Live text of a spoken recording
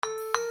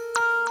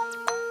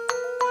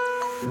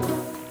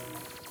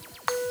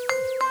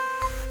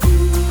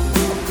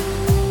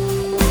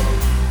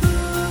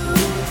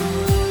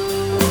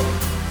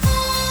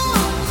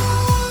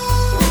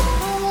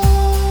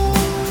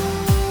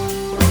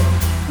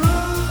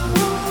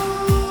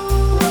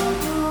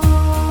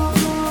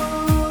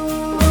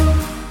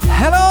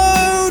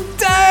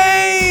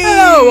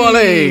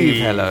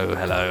Dave!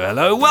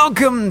 Hello.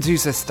 Welcome to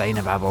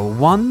Sustainababble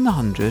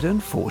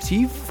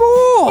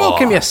 144.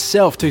 Welcome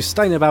yourself to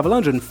Sustainababble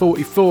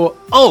 144.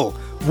 Oh,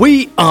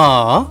 we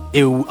are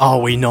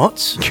we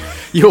not?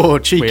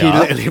 Your cheeky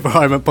little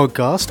environment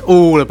podcast,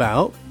 all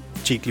about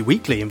cheeky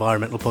weekly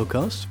environmental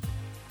podcast.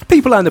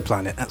 People and the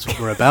planet, that's what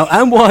we're about.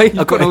 And why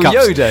I've got all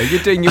Yoda.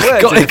 You're doing your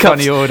words in a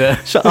funny order.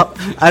 Shut up.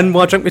 And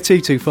why I drank my tea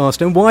too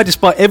fast. And why,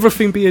 despite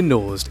everything being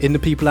nosed in the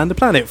people and the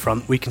planet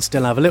front, we can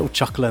still have a little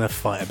chuckle and a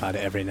fight about it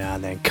every now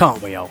and then,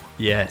 can't we all?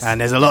 Yes.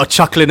 And there's a lot of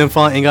chuckling and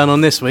fighting going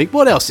on this week.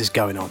 What else is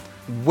going on?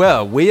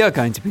 Well, we are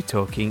going to be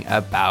talking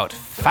about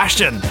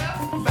fashion.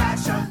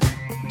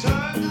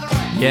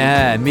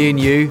 Yeah, me and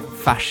you,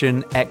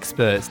 fashion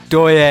experts,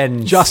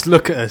 doyens. Just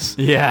look at us.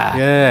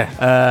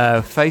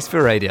 Yeah. Face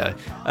for radio.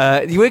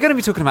 We're going to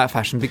be talking about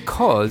fashion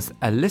because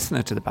a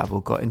listener to the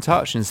Babble got in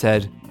touch and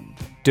said,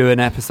 do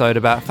an episode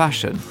about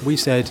fashion. We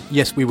said,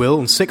 yes, we will.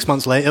 And 6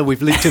 months later,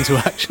 we've leaped into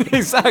action.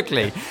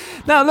 Exactly.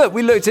 Now, look,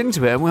 we looked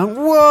into it and we went,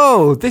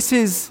 whoa, this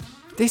is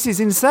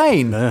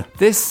insane.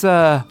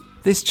 Yeah.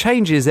 This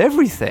changes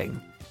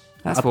everything.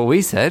 That's what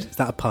we said. Is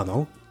that a pun,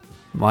 oh?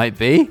 Might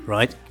be.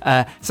 Right.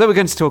 So we're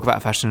going to talk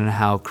about fashion and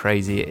how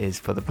crazy it is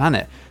for the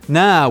planet.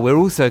 Now, we're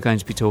also going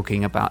to be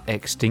talking about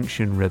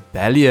Extinction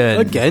Rebellion.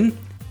 Again.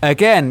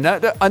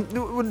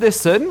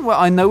 Listen, well,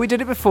 I know we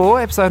did it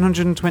before, episode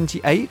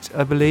 128,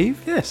 I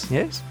believe. Yes.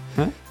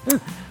 Huh?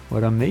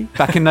 Well done, me.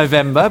 Back in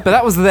November, but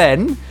that was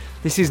then.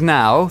 This is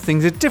now.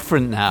 Things are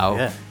different now.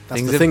 Yeah.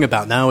 That's the thing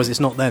about now is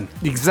it's not then.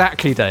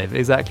 Exactly, Dave.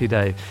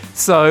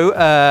 So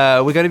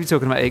we're going to be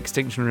talking about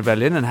Extinction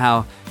Rebellion and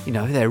how,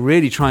 they're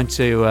really trying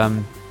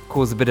to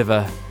cause a bit of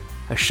a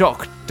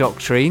shock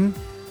doctrine.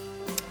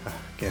 I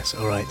guess,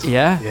 all right.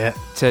 Yeah.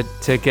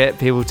 To get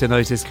people to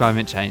notice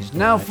climate change.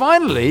 Now,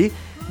 finally,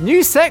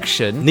 new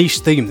section. Niche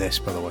theme this,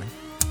 by the way.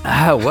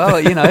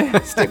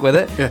 Stick with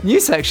it. Yeah. New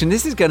section.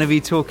 This is going to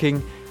be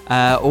talking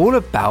all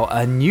about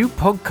a new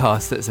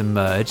podcast that's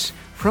emerged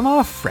from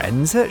our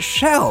friends at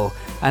Shell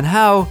and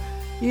how,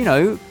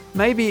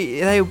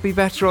 maybe they would be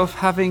better off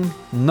having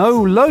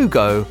no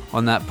logo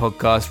on that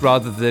podcast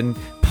rather than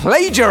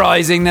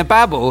plagiarising the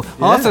Babble.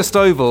 Yeah. Arthur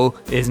Stovall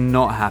is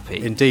not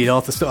happy. Indeed,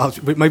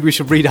 maybe we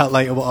should read out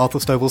later what Arthur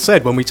Stovall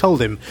said when we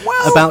told him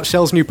about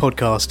Shell's new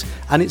podcast,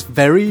 and it's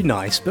very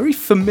nice, very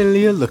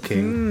familiar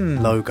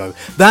looking logo.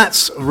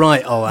 That's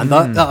right, and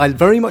I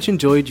very much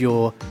enjoyed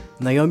your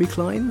Naomi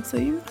Klein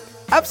theme.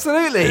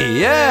 Absolutely,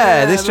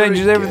 yeah. This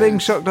changes everything.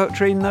 Shock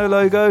doctrine, no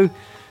logo,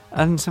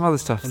 and some other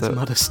stuff. And some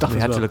other stuff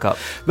we had to look up.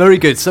 Very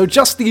good. So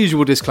just the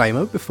usual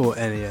disclaimer before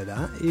any of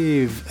that.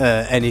 If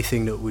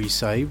anything that we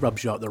say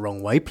rubs you up the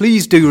wrong way,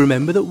 please do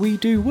remember that we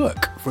do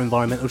work for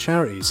environmental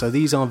charities. So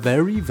these are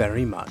very,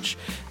 very much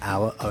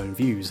our own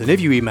views. And if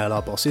you email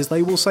our bosses,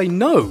 they will say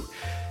no.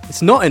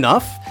 It's not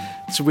enough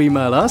to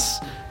email us.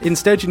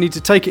 Instead, you need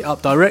to take it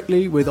up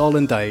directly with Ol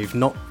and Dave,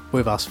 not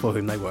with us for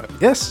whom they work.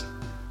 Yes?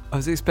 I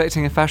was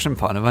expecting a fashion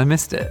pun. Have I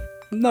missed it?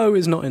 No,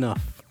 it's not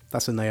enough.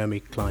 That's a Naomi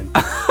Klein.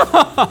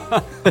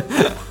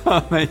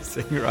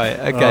 Amazing. Right.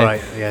 Okay. All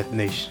right. Yeah.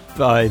 Niche.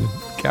 Fine.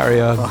 Carry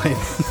on. Fine.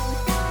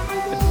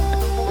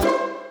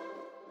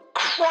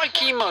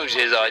 Crikey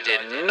Moses! I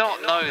did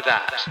not know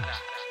that.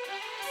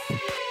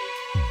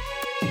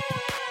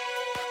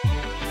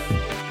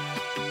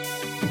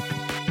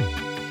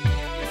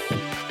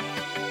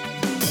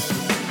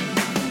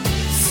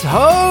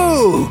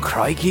 So,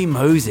 crikey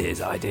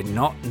Moses, I did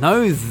not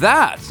know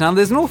that. Now,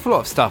 there's an awful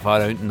lot of stuff I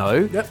don't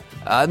know. Yep.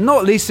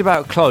 Not least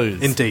about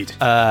clothes. Indeed.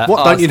 What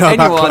don't you know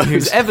about clothes? Anyone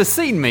who's ever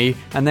seen me,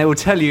 and they will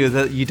tell you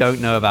that you don't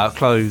know about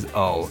clothes.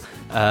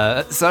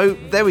 So,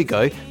 there we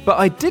go. But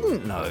I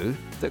didn't know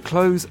that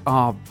clothes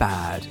are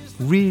bad.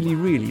 Really,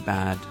 really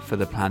bad for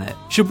the planet.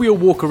 Should we all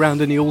walk around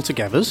in the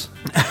all-togethers?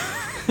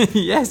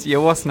 Yes,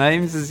 your wasp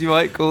names, as you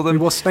might call them.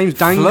 Your wasp names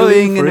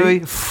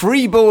dangling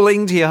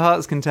free-balling to your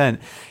heart's content.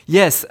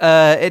 Yes,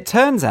 it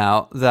turns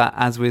out that,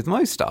 as with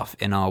most stuff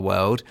in our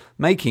world,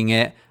 making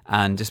it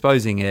and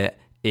disposing it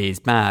is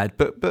bad,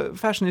 but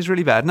fashion is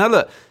really bad. Now,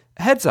 look,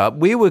 heads up,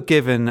 we were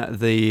given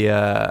the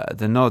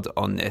nod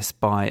on this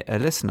by a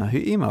listener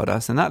who emailed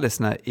us, and that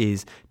listener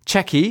is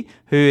Checky,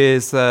 who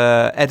is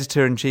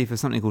editor-in-chief of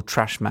something called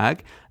Trash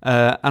Mag.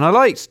 And I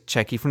liked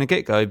Checky from the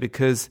get-go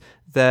because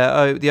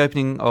the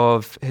opening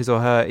of his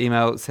or her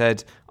email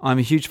said, I'm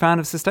a huge fan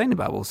of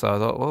Sustainababble. So I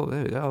thought, well,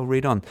 there we go, I'll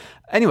read on.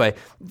 Anyway,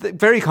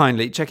 very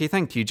kindly, Checky,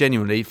 thank you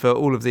genuinely for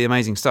all of the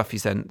amazing stuff you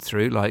sent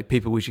through, like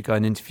people we should go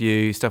and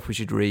interview, stuff we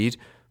should read.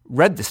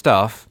 Read the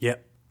stuff.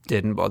 Yep.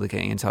 Didn't bother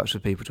getting in touch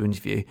with people to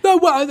interview. No,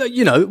 well,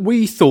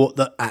 we thought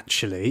that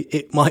actually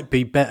it might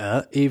be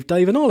better if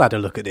Dave and Ol had a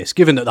look at this,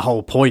 given that the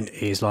whole point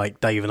is like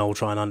Dave and Ol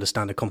try and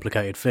understand a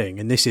complicated thing.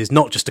 And this is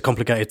not just a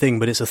complicated thing,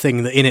 but it's a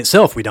thing that in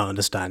itself we don't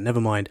understand, never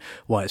mind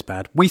why it's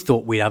bad. We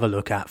thought we'd have a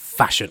look at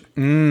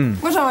fashion.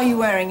 What are you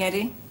wearing,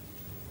 Eddie?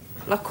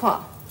 La Croix.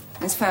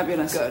 It's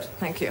fabulous. Good,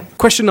 thank you.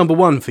 Question number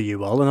one for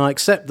you, Ol, and I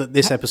accept that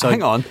this episode...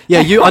 Hang on.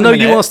 Yeah, I know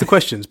you asked the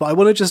questions, but I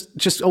want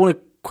to I want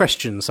to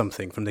question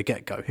something from the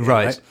get-go here,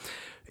 right?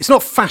 It's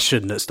not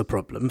fashion that's the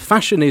problem.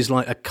 Fashion is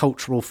like a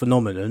cultural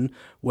phenomenon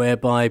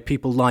whereby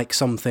people like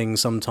something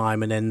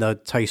sometime and then the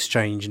tastes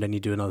change and then you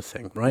do another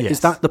thing, right? Yes. Is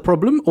that the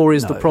problem, or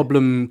is No. the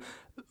problem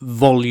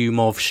volume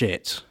of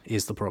shit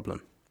is the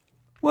problem?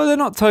 Well, they're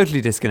not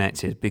totally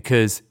disconnected,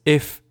 because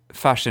if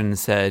fashion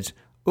said,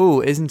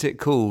 oh, isn't it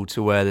cool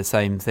to wear the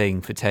same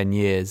thing for 10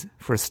 years?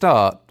 For a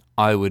start,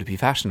 I would be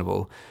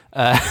fashionable.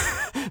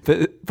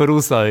 But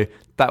also,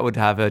 that would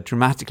have a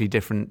dramatically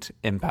different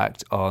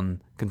impact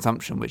on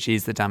consumption, which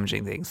is the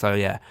damaging thing. So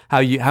yeah, how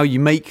you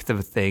make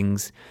the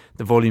things,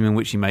 the volume in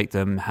which you make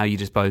them, how you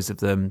dispose of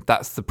them,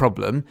 that's the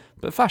problem.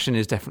 But fashion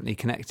is definitely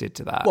connected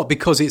to that. Well,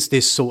 because it's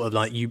this sort of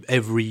like you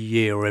every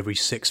year or every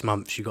 6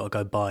 months you got to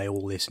go buy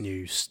all this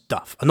new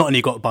stuff. And not only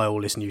you got to buy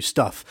all this new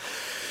stuff,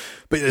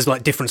 but there's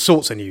like different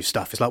sorts of new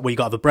stuff. It's like, well, you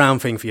got to have a brown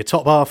thing for your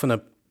top half and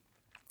a,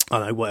 I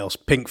don't know, what else,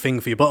 pink thing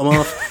for your bottom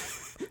half.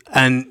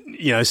 And,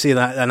 you know, see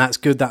that, and that's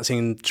good, that's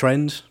in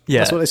trend. Yeah.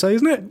 That's what they say,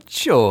 isn't it?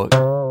 Sure.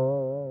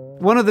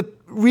 One of the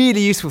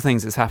really useful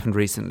things that's happened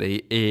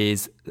recently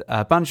is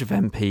a bunch of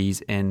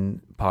MPs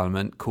in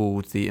Parliament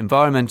called the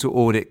Environmental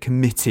Audit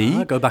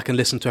Committee. Go back and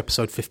listen to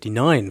episode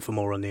 59 for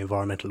more on the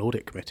Environmental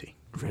Audit Committee.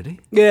 Really?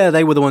 Yeah,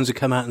 they were the ones who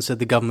come out and said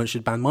the government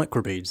should ban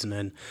microbeads, and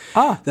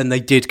then they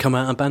did come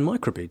out and ban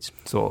microbeads.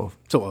 Sort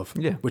of.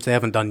 Yeah. Which they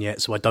haven't done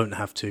yet, so I don't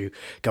have to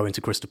go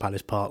into Crystal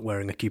Palace Park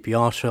wearing a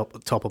QPR shop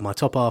at the top of my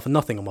top half and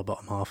nothing on my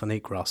bottom half and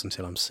eat grass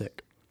until I'm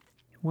sick.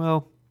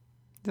 Well,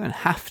 you don't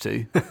have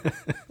to.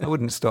 I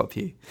wouldn't stop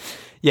you.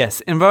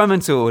 Yes,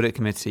 Environmental Audit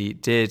Committee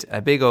did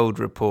a big old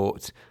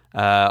report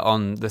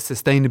on the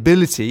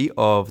sustainability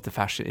of the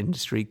fashion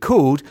industry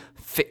called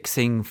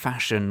Fixing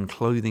Fashion,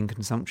 Clothing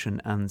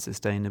Consumption and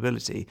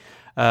Sustainability.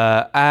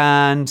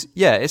 And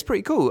yeah, it's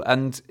pretty cool.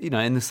 And, you know,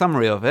 in the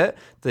summary of it,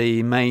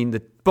 the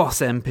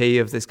boss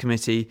MP of this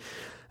committee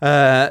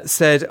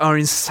said, our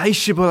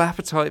insatiable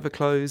appetite for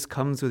clothes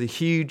comes with a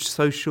huge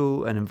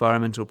social and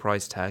environmental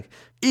price tag.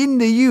 In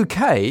the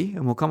UK,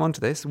 and we'll come on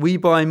to this, we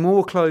buy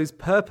more clothes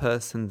per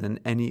person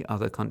than any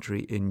other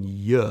country in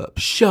Europe.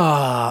 Shut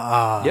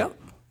up. Yep.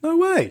 No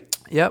way.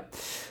 Yep.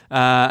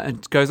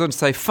 It goes on to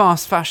say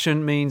fast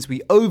fashion means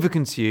we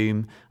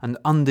overconsume and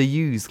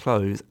underuse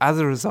clothes. As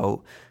a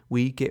result,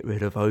 we get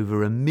rid of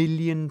over 1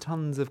 million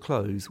tonnes of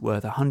clothes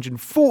worth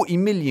 140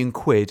 million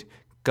quid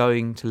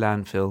going to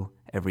landfill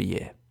every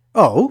year.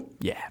 Oh?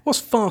 Yeah. What's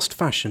fast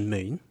fashion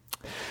mean?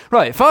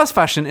 Right, fast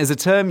fashion is a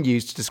term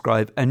used to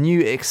describe a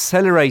new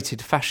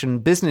accelerated fashion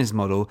business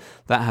model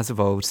that has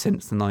evolved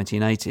since the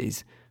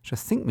 1980s, which I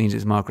think means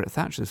it's Margaret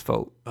Thatcher's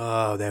fault.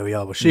 Oh, there we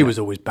are. Well, she was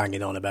always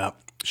banging on about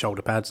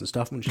shoulder pads and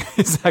stuff, wasn't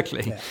she?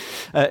 Exactly.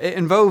 Yeah. It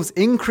involves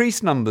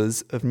increased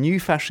numbers of new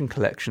fashion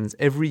collections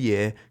every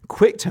year,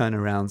 quick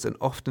turnarounds and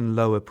often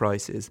lower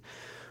prices.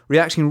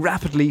 Reacting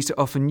rapidly to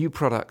offer new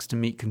products to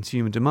meet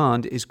consumer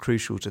demand is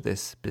crucial to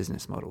this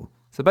business model.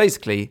 So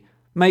basically,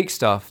 make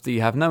stuff that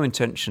you have no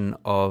intention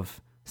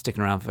of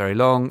sticking around for very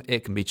long.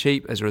 It can be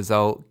cheap as a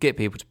result. Get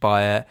people to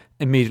buy it.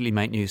 Immediately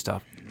make new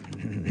stuff.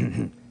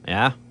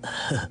 Yeah?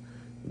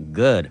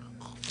 Good.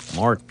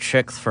 More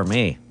chicks for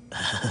me.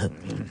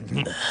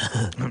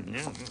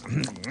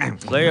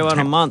 See you in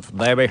a month,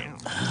 baby.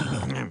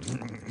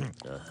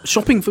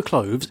 Shopping for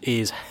clothes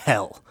is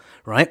hell,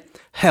 right?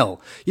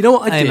 Hell. You know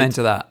what I did? Amen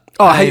to that.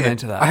 Oh, I hate Amen it.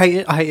 to that. I hate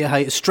it. I hate it. I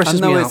hate it. It I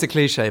stresses me know out. it's a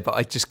cliche, but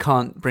I just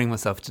can't bring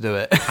myself to do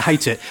it. I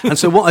hate it. And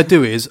so what I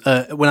do is,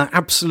 when I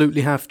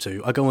absolutely have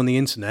to, I go on the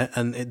internet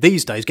and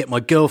these days get my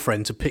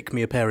girlfriend to pick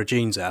me a pair of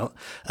jeans out.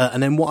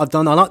 And then what I've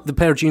done, I like the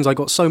pair of jeans I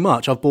got so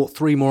much, I've bought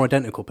 3 more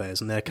identical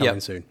pairs and they're coming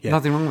Yep. soon. Yeah.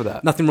 Nothing wrong with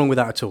that. Nothing wrong with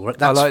that at all. Right? I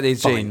That's like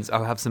these fine. jeans.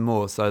 I'll have some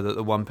more so that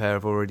the one pair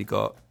I've already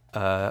got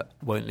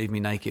won't leave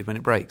me naked when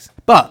it breaks.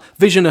 But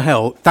Vision of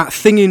Hell, that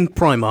thing in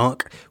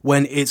Primark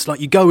when it's like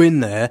you go in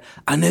there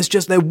and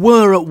there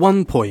were at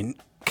one point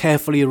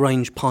carefully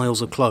arranged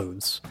piles of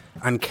clothes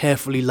and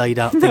carefully laid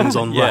out things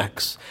on Yeah.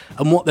 racks.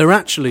 And what there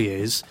actually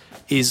is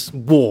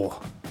war.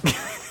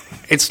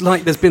 It's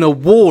like there's been a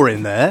war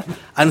in there,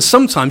 and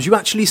sometimes you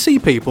actually see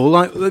people,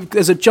 like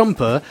there's a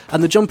jumper,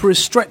 and the jumper is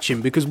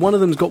stretching because one of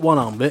them's got one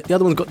arm of it, the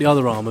other one's got the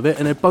other arm of it,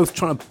 and they're both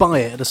trying to buy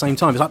it at the same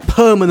time. It's like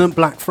permanent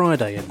Black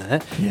Friday in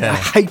there. Yeah. I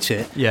hate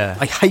it. Yeah.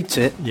 I hate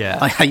it. Yeah.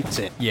 I hate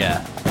it.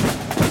 Yeah.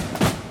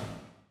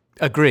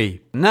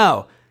 Agree.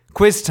 Now,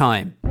 quiz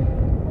time.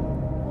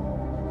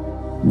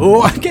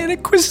 Oh, I'm getting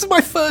a quiz. This is my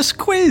first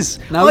quiz.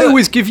 Now I look-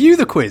 always give you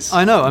the quiz.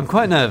 I know, I'm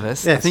quite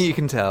nervous. I Yes. think you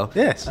can tell.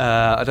 Yes.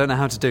 I don't know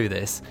how to do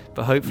this,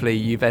 but hopefully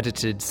you've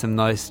edited some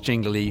nice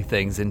jingly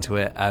things into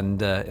it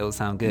and it'll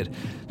sound good.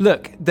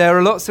 Look, there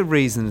are lots of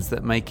reasons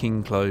that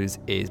making clothes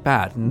is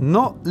bad,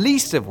 not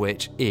least of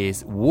which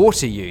is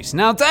water use.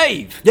 Now,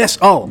 Dave, Yes,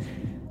 oh.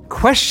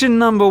 question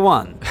number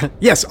 1.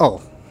 Yes,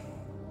 oh.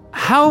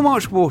 How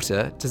much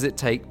water does it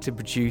take to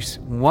produce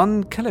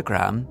 1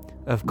 kilogram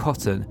of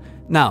cotton?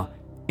 Now,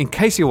 in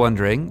case you're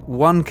wondering,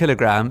 1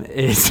 kilogram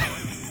is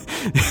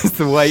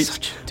the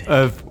weight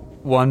of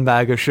 1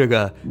 bag of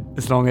sugar,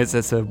 as long as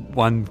it's a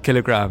 1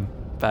 kilogram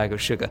bag of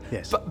sugar.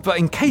 Yes. But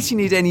in case you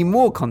need any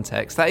more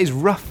context, that is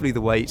roughly the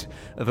weight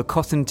of a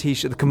cotton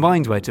t-shirt, the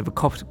combined weight of a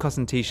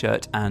cotton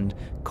t-shirt and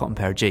cotton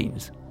pair of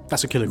jeans.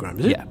 That's a kilogram,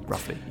 is it? Yeah,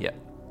 roughly. Yeah.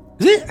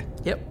 Is it?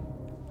 Yep.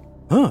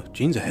 Oh,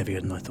 jeans are heavier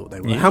than I thought they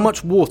were. Yeah. How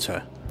much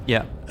water?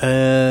 Yeah.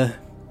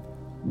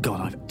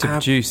 God, I've To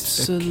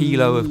produce a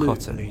kilo of cotton.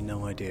 absolutely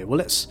no idea. Well,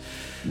 let's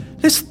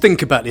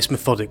think about this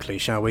methodically,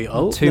 shall we?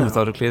 Oh, Too no.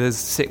 methodically. There's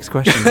 6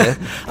 questions here.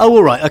 Oh,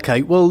 all right.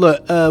 Okay. Well,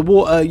 look,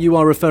 water, you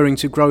are referring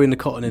to growing the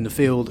cotton in the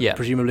field, Yeah.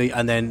 presumably,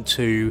 and then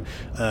to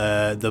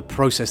the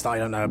process that I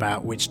don't know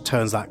about, which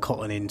turns that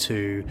cotton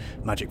into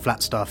magic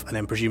flat stuff, and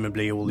then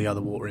presumably all the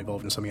other water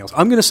involved in something else.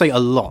 I'm going to say a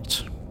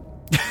lot.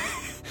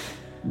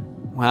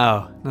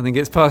 Wow. Nothing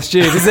gets past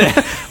you, does it?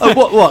 Oh,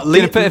 what?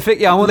 Gonna put a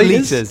yeah, I want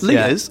liters.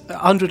 Yeah. Liters?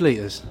 100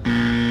 litres.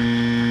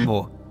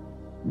 More.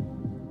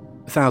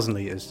 1,000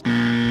 litres.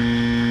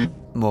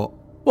 More.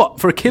 What,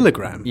 for a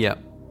kilogram? Yeah.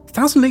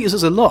 1,000 litres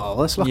is a lot.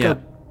 That's like Yeah. a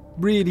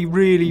really,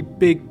 really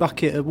big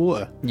bucket of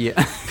water. Yeah.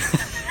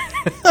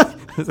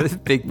 It's a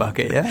big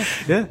bucket, yeah?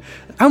 Yeah.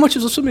 How much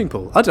is a swimming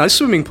pool? I don't know.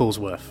 Swimming pool's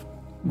worth.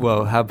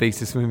 Well, how big's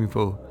the swimming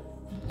pool?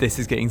 This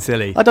is getting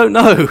silly. I don't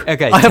know.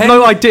 Okay, I have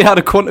no idea how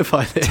to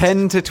quantify this.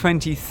 10 to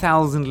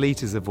 20,000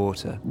 litres of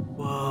water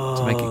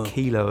to make a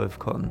kilo of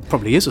cotton.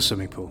 Probably is a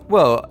swimming pool.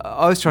 Well,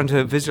 I was trying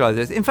to visualise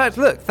this. In fact,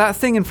 look, that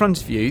thing in front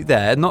of you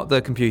there, not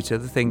the computer,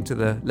 the thing to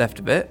the left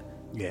of it,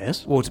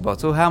 Yes. water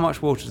bottle, how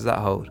much water does that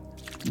hold?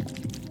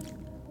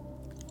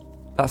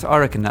 I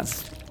reckon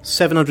that's...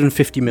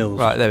 750 mils.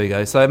 Right, there we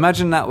go. So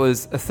imagine that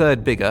was a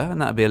third bigger,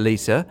 and that would be a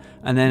litre,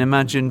 and then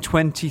imagine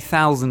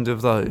 20,000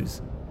 of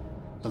those.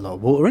 A lot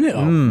of water in it.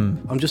 Oh.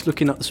 I'm just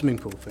looking at the swimming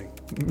pool thing.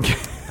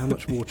 How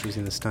much water is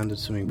in a standard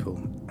swimming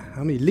pool?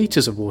 How many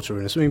litres of water are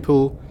in a swimming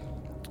pool?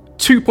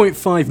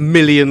 2.5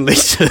 million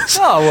litres.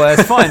 Oh, well,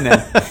 it's fine then.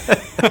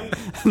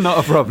 Not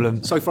a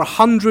problem. So for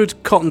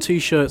 100 cotton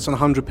t-shirts and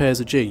 100 pairs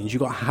of jeans,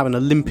 you've got to have an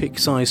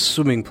Olympic-sized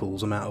swimming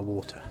pool's amount of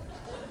water.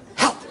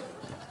 Help!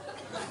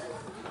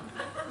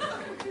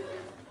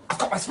 I've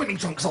got my swimming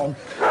trunks on.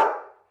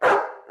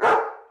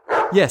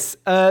 Yes.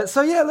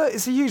 So, yeah, look,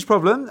 it's a huge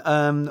problem.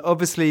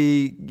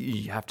 Obviously,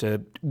 you have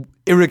to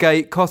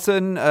irrigate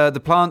cotton,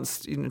 the plants,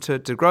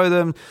 to grow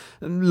them.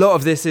 A lot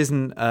of this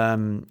isn't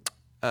done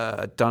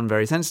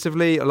very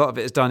sensitively. A lot of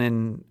it is done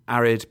in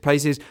arid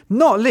places.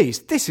 Not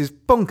least, this is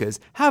bonkers.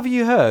 Have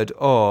you heard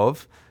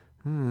of,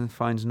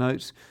 find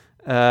notes,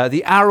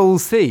 the Aral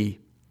Sea?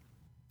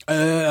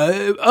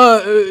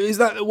 Is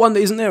that the one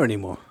that isn't there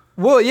anymore?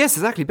 Well, yes,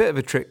 it's actually a bit of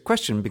a trick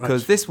question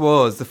because this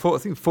was the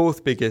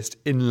fourth biggest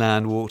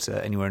inland water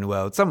anywhere in the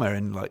world, somewhere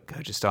in like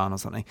Kyrgyzstan or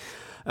something.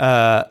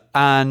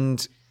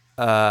 And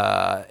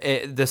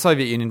the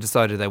Soviet Union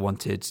decided they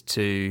wanted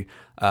to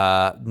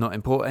not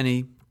import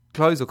any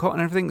clothes or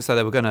cotton or everything, so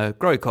they were going to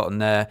grow cotton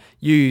there,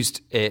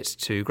 used it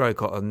to grow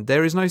cotton.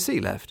 There is no sea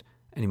left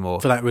anymore.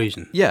 For that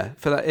reason? Yeah,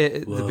 for that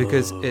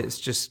because it's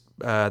just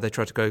they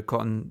tried to grow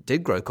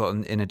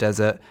cotton in a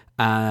desert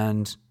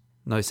and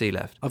no sea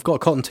left. I've got a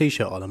cotton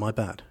t-shirt on, am I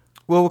bad?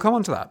 Well, we'll come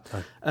on to that.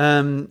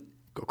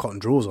 Got cotton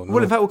drawers on.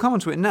 Well, in fact, we'll come on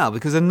to it now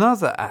because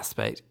another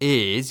aspect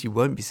is, you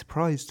won't be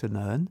surprised to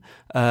learn,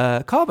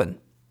 carbon.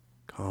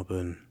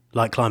 Carbon.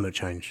 Like climate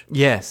change.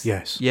 Yes.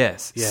 Yes.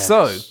 Yes. Yes.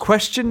 So,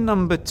 question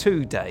number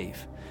 2,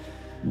 Dave.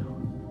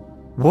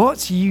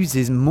 What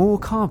uses more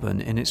carbon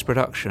in its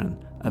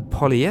production, a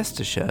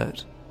polyester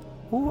shirt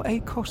or a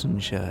cotton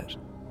shirt?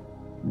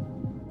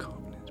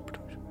 Carbon in its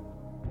production.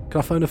 Can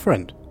I phone a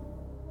friend?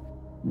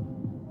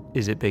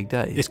 Is it Big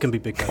Dave? It's going to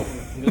be Big Dave.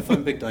 I'm going to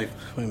phone Big Dave.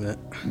 Wait a minute.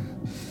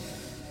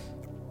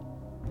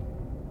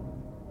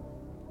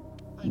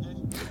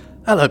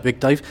 Hello, Big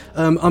Dave.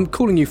 I'm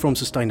calling you from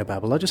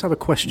Sustainababble. I just have a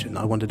question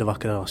I wondered if I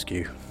could ask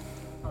you.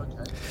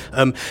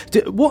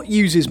 Okay. What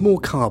uses more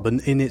carbon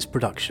in its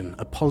production,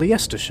 a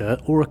polyester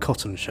shirt or a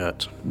cotton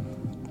shirt?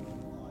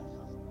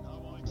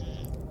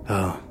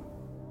 Oh.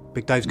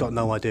 Big Dave's got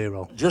no idea,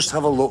 Roll. Just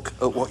have a look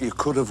at what you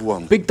could have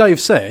won. Big Dave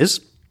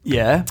says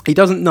Yeah. he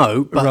doesn't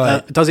know, but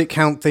Right. does it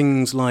count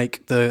things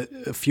like the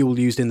fuel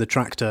used in the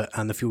tractor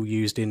and the fuel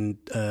used in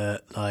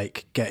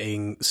like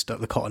getting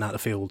the cotton out of the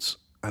fields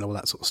and all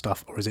that sort of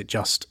stuff, or is it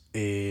just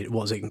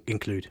what does it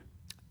include?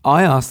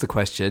 I asked the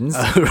questions,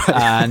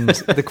 and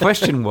the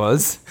question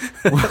was,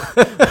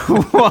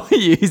 what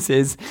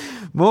uses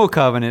more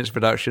carbon in its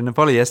production, a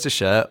polyester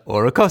shirt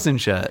or a cotton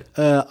shirt?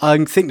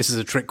 I think this is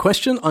a trick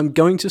question. I'm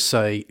going to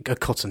say a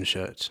cotton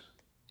shirt.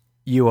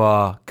 You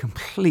are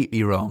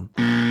completely wrong.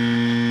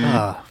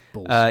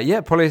 Balls.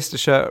 Polyester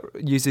shirt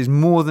uses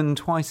more than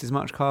twice as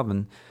much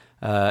carbon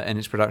in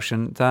its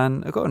production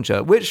than a cotton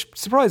shirt, which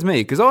surprised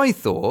me because I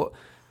thought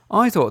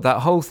that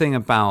whole thing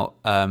about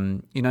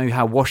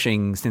how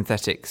washing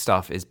synthetic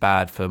stuff is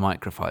bad for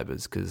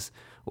microfibers because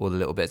all the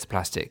little bits of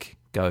plastic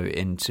go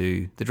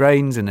into the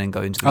drains and then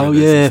go into the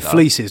rivers and stuff.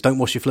 Fleeces. Don't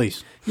wash your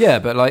fleece. Yeah,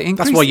 but like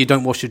That's why you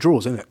don't wash your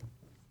drawers, isn't it?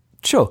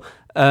 Sure.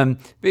 But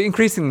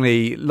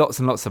increasingly, lots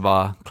and lots of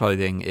our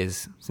clothing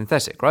is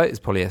synthetic, right? It's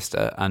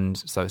polyester, and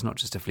so it's not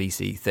just a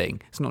fleecy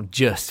thing. It's not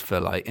just for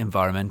like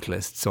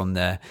environmentalists on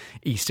their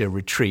Easter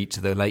retreat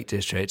to the Lake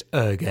District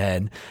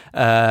again.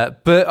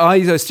 But I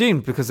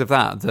assumed because of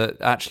that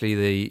actually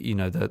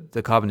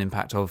the carbon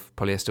impact of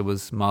polyester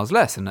was miles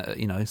less, and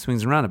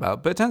swings and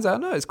roundabout. But it turns out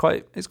no, it's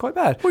quite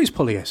bad. What is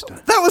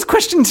polyester? That was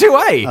question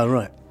 2A. Oh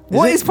right.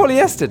 What is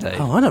polyester,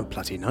 Dave? Oh, I don't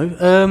bloody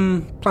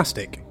know.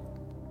 Plastic.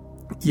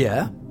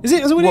 Yeah. Is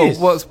it? Is it what it is?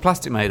 What's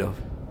plastic made of?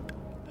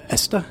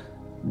 Ester.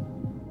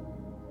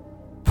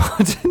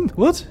 Pardon?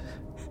 What?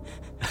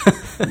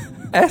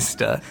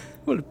 Ester?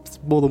 Well, it's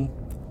more than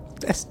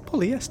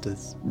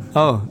polyesters.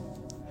 Oh.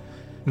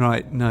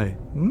 Right, no.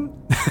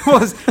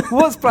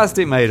 What's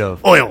plastic made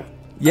of? Oil.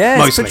 Yes,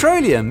 Mostly.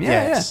 Petroleum. Yeah,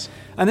 Yes. yeah.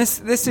 And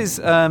this is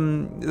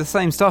the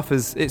same stuff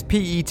as it's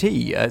PET.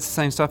 It's the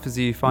same stuff as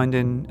you find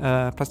in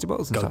plastic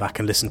bottles and Go stuff. back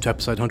and listen to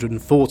episode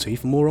 140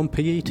 for more on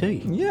PET.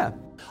 Yeah.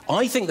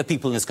 I think the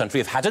people in this country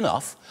have had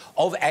enough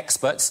of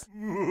experts.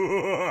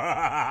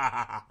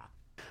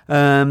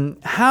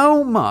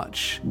 How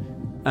much,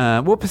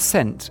 what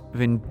percent of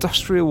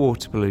industrial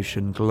water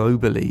pollution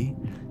globally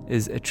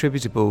is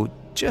attributable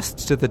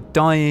just to the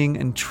dyeing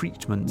and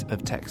treatment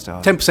of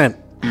textiles? 10%.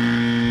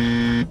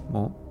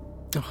 More.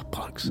 Oh,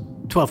 bollocks.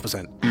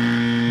 12%.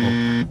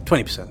 More.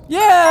 20%.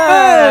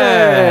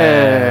 Yeah!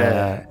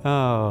 Oh,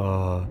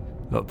 a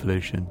lot of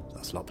pollution.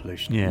 That's a lot of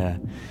pollution. Yeah.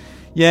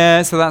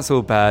 Yeah, so that's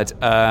all bad.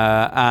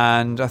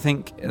 And I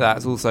think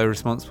that's also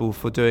responsible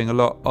for doing a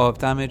lot of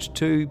damage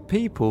to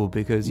people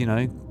because,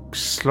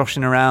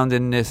 sloshing around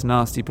in this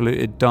nasty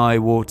polluted dye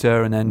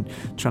water and then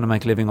trying to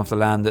make a living off the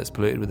land that's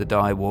polluted with the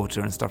dye water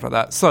and stuff like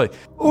that. So,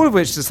 all of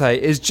which to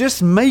say is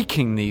just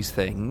making these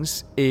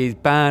things is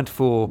bad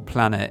for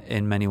planet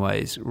in many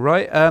ways,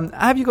 right?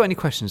 Have you got any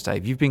questions,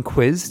 Dave? You've been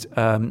quizzed.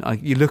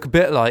 You look a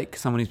bit like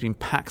someone who's been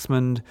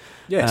Paxmaned.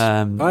 Yes,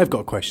 I've got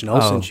a question,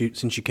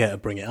 since you care to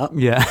bring it up.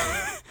 Yeah.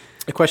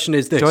 The question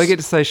is this. Do I get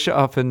to say shut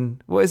up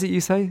and... What is it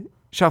you say?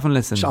 Shut up and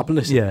listen. Shut up and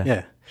listen,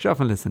 yeah. Shut up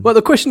and listen. Well,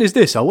 the question is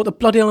this, what the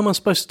bloody hell am I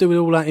supposed to do with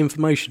all that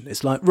information?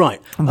 It's like, right.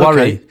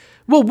 Worry. Okay.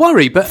 Well,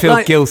 worry, but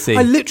feel guilty.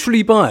 I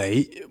literally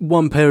buy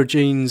one pair of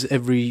jeans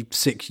every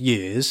 6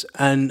 years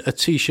and a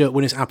T-shirt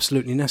when it's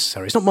absolutely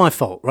necessary. It's not my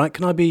fault, right?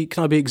 Can I be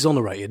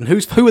exonerated? And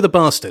who are the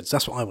bastards?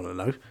 That's what I want to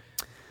know.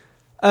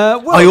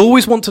 I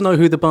always want to know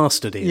who the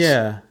bastard is.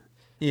 Yeah.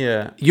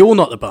 Yeah. You're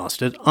not the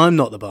bastard. I'm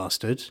not the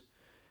bastard.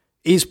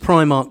 Is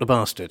Primark the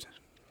bastard?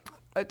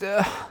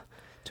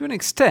 To an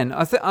extent,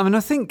 I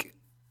think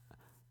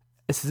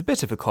this is a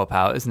bit of a cop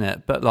out, isn't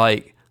it? But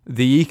like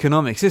the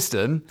economic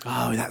system.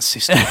 Oh, that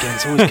system again.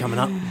 It's always coming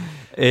up.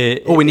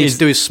 All we need to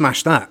do is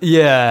smash that.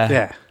 Yeah.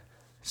 Yeah.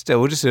 Still,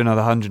 we'll just do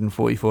another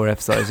 144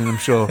 episodes, and I'm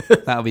sure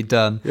that'll be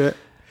done. Yeah.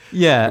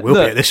 Yeah. We'll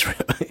be at this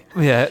rate.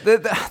 Yeah.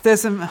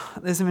 There's some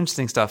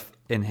interesting stuff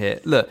in here.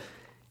 Look,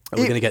 Are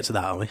we going to get to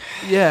that? Are we?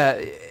 Yeah.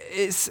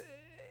 It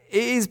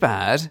is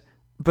bad,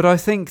 but I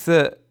think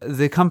that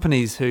the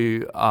companies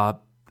who are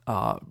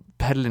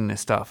peddling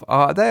this stuff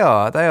they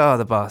are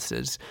the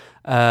bastards.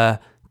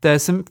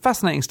 There's some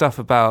fascinating stuff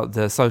about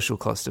the social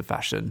cost of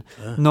fashion,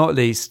 not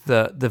least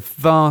the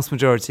vast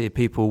majority of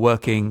people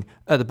working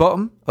at the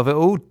bottom of it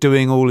all,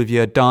 doing all of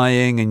your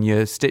dyeing and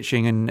your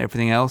stitching and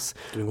everything else.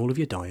 Doing all of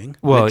your dyeing?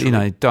 Well,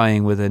 literally.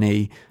 dyeing with an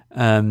E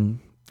and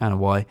a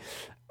Y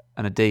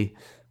and a D,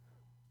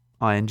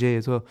 ING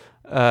as well.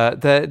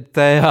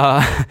 They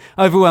are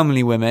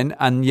overwhelmingly women,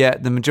 and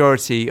yet the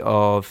majority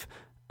of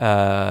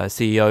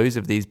CEOs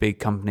of these big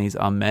companies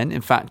are men.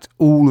 In fact,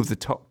 all of the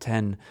top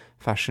 10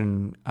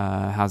 fashion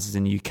houses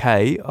in the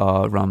UK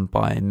are run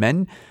by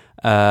men.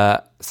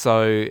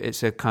 So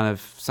it's a kind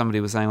of,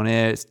 somebody was saying on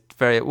here, it's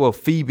very, well,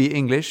 Phoebe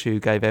English, who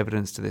gave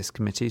evidence to this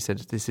committee, said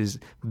this is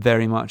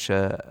very much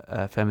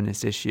a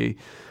feminist issue.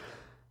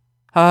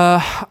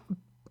 Are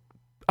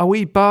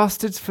we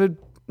bastards for,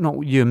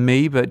 not you and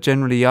me, but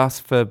generally us,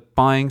 for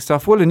buying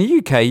stuff? Well, in the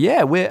UK,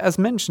 yeah, we're, as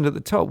mentioned at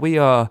the top, we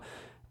are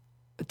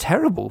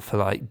terrible for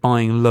like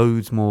buying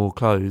loads more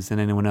clothes than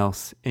anyone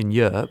else in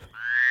Europe.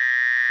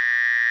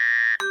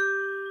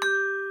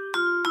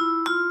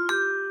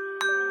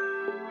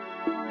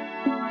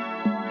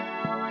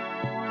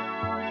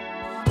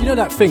 You know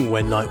that thing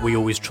when like we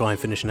always try and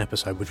finish an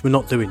episode, which we're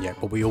not doing yet,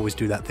 but we always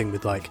do that thing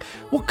with like,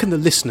 what can the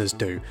listeners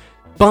do?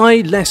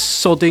 Buy less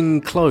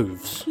sodding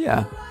clothes.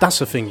 Yeah.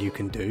 That's a thing you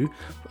can do.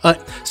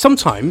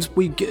 Sometimes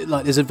we get,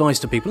 like, there's advice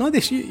to people like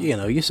this, you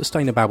know, your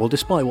Sustainababble,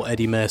 despite what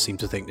Eddie Mair seemed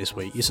to think this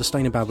week, your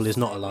Sustainababble is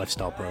not a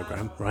lifestyle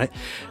programme, right?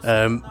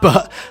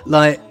 But,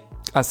 like...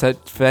 So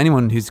for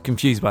anyone who's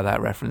confused by that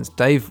reference,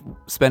 Dave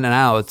spent an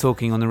hour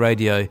talking on the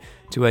radio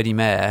to Eddie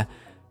Mair,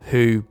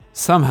 who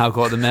somehow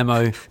got the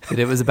memo that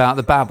it was about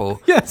the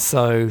babble. Yeah.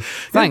 So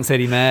thanks,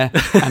 Eddie Mair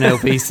and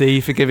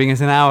LPC, for giving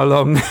us an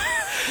hour-long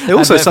They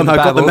also And then somehow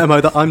got the babble.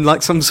 memo that I'm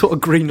like some sort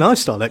of green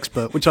lifestyle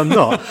expert, which I'm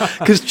not,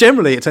 because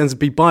generally it tends to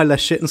be buy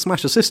less shit and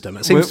smash a system.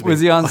 It seems to be Was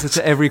the answer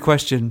to every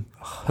question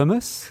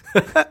hummus?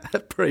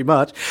 pretty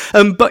much.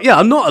 But yeah,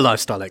 I'm not a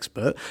lifestyle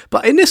expert.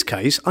 But in this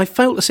case, I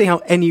fail to see how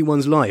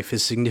anyone's life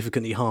is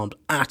significantly harmed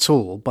at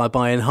all by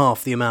buying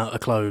half the amount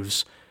of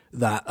clothes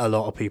that a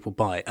lot of people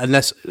buy.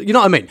 Unless, you know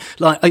what I mean?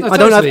 Like, I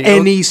don't have totally.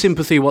 any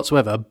sympathy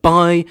whatsoever.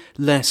 Buy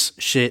less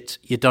shit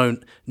you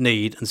don't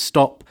need and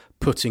stop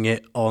putting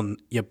it on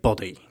your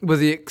body. With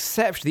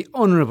the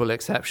honourable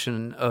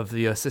exception of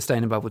the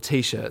sustainable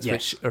T-shirts,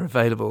 Yes. which are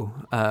available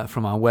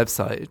from our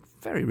website,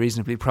 very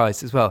reasonably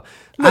priced as well.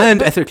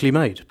 And ethically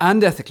made.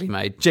 And ethically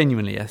made,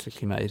 genuinely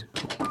ethically made.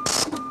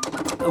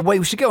 Wait,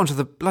 we should get onto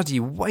the bloody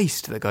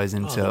waste that goes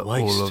into the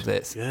waste. all of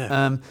this.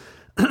 Yeah.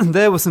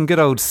 There were some good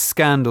old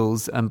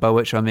scandals, and by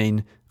which I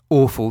mean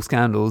awful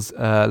scandals,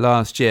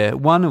 last year.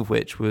 One of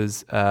which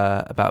was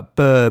about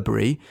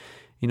Burberry,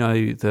 you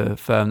know, the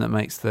firm that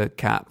makes the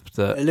cap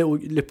that Little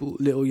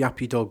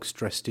yappy dogs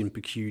dressed in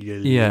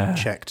peculiarly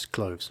checked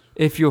clothes.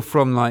 if you're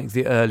from like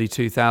the early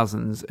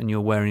 2000s and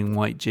you're wearing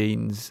white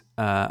jeans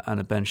and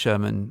a Ben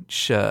Sherman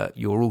shirt,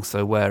 you're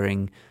also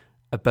wearing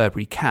a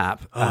Burberry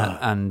cap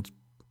and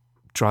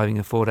driving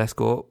a Ford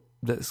Escort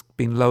that's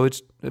been lowered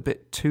a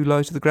bit too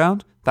low to the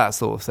ground, that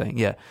sort of thing,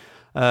 yeah.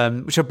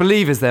 Which I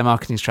believe is their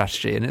marketing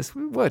strategy, and it's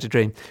worked a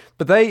dream.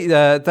 But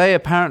they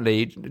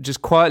apparently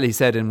just quietly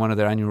said in one of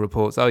their annual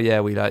reports, "Oh yeah,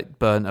 we like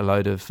burnt a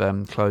load of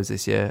clothes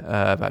this year,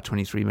 about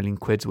 23 million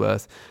quid's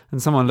worth."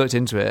 And someone looked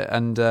into it,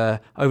 and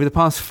over the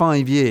past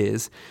 5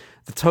 years,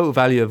 the total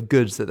value of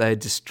goods that they had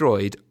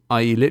destroyed,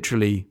 i.e.,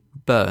 literally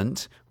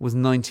burnt, was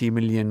 90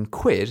 million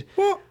quid.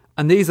 What?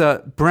 And these are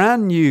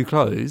brand new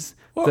clothes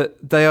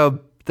that they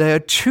are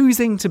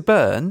choosing to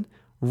burn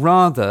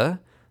rather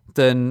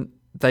than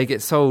they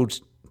get sold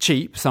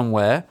cheap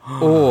somewhere,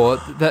 or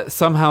that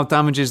somehow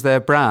damages their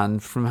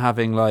brand from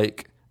having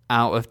like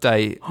out of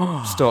date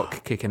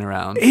stock kicking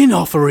around.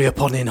 In-offery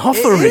upon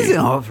in-offery. It is an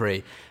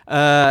offery.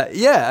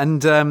 Yeah,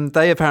 and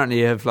they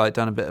apparently have like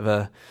done a bit of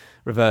a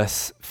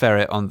reverse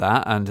ferret on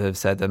that and have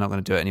said they're not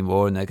going to do it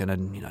anymore and they're going to,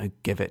 you know,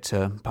 give it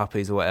to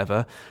puppies or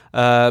whatever.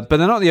 But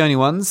they're not the only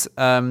ones.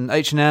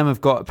 H&M have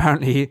got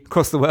apparently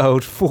across the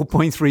world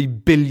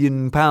 £4.3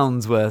 billion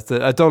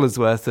dollars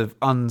worth of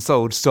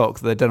unsold stock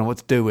that they don't know what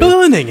to do with.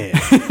 Burning it.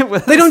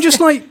 They don't just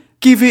like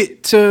give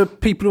it to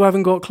people who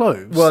haven't got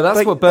clothes. Well, that's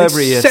Like, what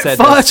Burberry they has set said.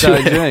 fire They're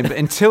to it. doing. But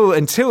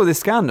until this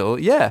scandal,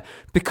 yeah,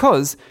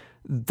 because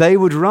they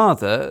would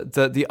rather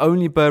that the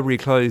only Burberry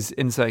clothes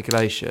in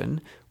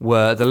circulation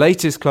were the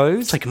latest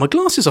clothes. Taking my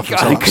glasses off.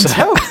 I can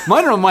tell.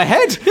 Mine are on my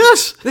head.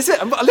 Yes. Listen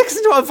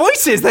to our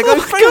voices. They go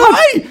straight God.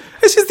 away.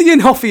 This is the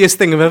in-hoffiest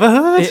thing I've ever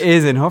heard. It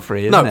is in Hoffery,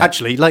 isn't No, it?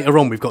 actually, later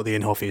on we've got the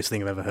in-hoffiest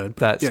thing I've ever heard.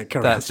 That's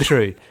carry on.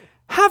 true.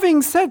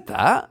 Having said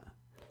that,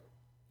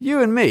 you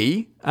and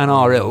me and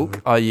our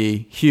ilk,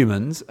 i.e.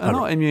 humans, are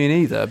not immune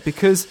either,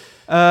 because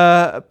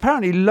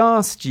apparently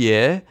last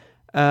year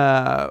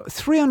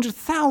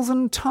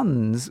 300,000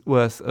 tonnes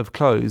worth of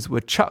clothes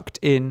were chucked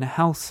in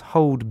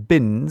household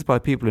bins by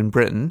people in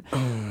Britain,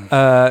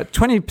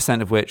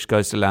 20% of which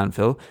goes to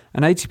landfill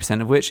and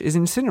 80% of which is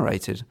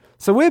incinerated.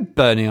 So we're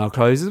burning our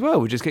clothes as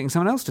well. We're just getting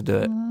someone else to do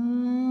it.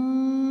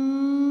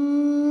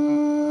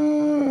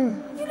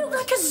 You look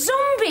like a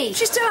zombie.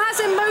 She still has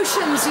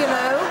emotions, you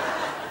know.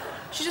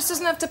 She just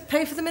doesn't have to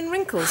pay for them in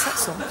wrinkles,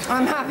 that's all.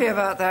 I'm happy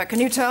about that. Can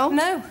you tell?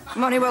 No.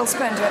 Money well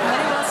spent.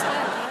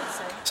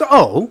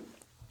 So,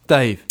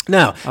 Dave,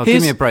 now give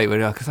here's me a break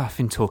because I've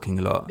been talking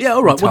a lot. Yeah,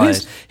 all right. I'm Well,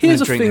 tired.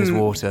 here's I'm a gonna drink thing.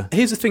 this water.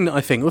 Here's the thing that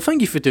I think. Well,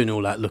 thank you for doing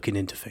all that, looking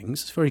into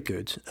things. It's very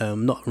good.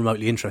 I'm not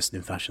remotely interested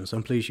in fashion, so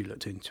I'm pleased you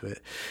looked into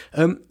it.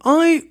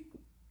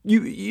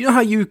 You know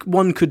how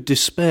one could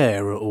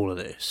despair at all of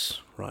this,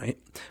 right?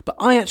 But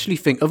I actually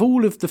think of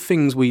all of the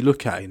things we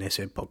look at in this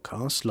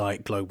podcast,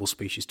 like global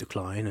species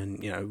decline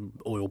and, you know,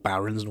 oil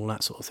barons and all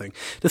that sort of thing,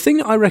 the thing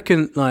that I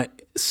reckon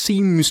like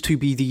seems to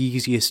be the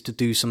easiest to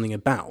do something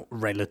about,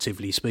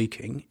 relatively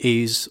speaking,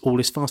 is all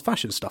this fast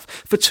fashion stuff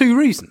for two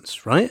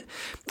reasons, right?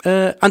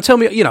 And tell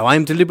me, you know,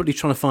 I'm deliberately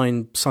trying to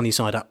find sunny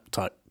side up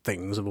type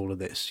things of all of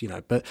this, you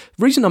know. But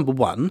reason number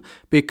one,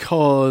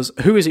 because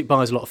who is it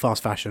buys a lot of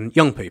fast fashion?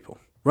 Young people,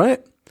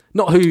 right?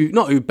 Not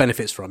who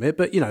benefits from it,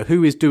 but, you know,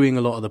 who is doing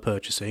a lot of the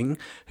purchasing,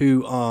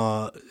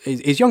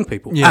 is young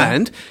people. Yeah.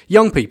 And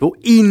young people,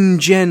 in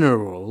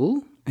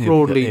general,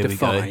 broadly here we go.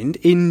 defined,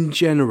 in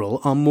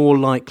general, are more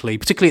likely,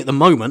 particularly at the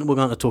moment, we're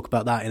going to talk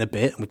about that in a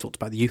bit, and we talked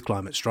about the youth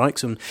climate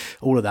strikes and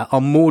all of that,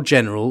 are more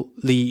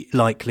generally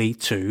likely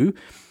to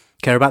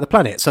care about the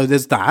planet. So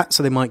there's that,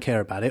 so they might care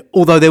about it.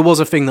 Although there was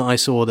a thing that I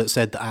saw that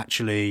said that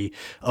actually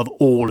of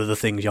all of the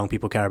things young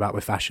people care about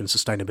with fashion,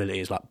 sustainability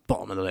is like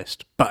bottom of the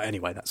list. But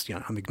anyway, that's, you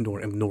know, I'm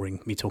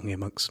ignoring me talking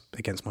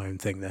against my own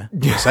thing there.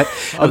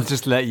 I'll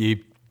just let you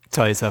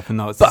tie yourself in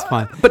knots. It's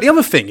fine. But the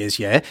other thing is,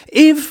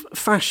 if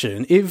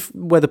fashion, if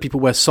whether people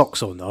wear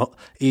socks or not,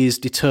 is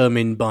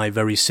determined by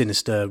very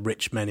sinister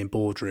rich men in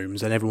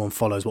boardrooms and everyone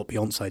follows what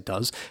Beyonce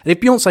does, and if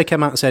Beyonce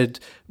came out and said,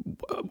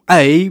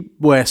 A,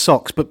 wear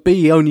socks, but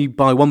B, only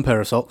buy one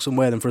pair of socks and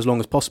wear them for as long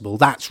as possible,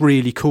 that's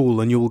really cool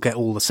and you'll get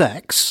all the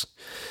sex,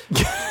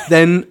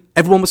 then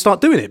everyone would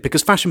start doing it,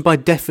 because fashion by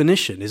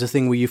definition is a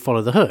thing where you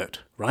follow the herd,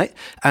 right?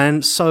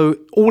 And so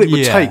all it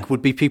would take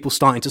would be people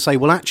starting to say,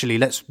 well, actually,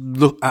 let's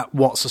look at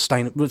what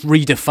sustainable, let's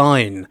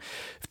redefine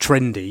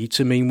trendy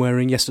to mean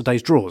wearing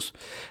yesterday's drawers,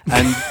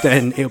 and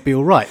then it'll be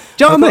all right.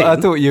 Do you know what I mean?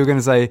 I thought you were going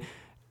to say,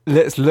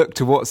 let's look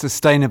to what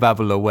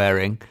Sustainababble are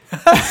wearing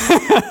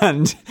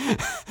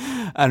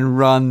and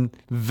run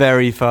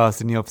very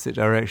fast in the opposite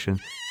direction.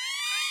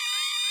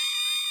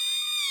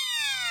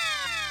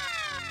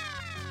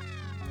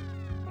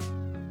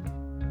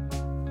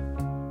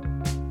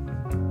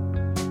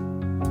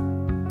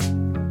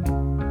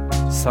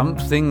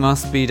 Something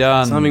must be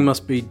done. Something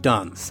must be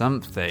done.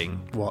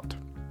 Something. What?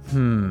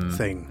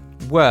 Thing.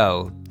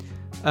 Well,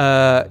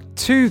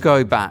 to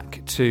go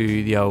back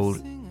to the old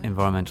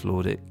Environmental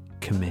Audit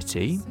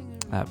Committee,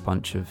 that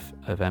bunch of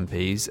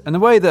MPs, and the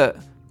way that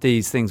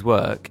these things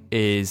work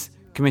is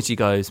committee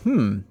goes,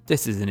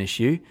 this is an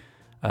issue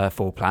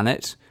for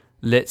planet.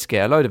 Let's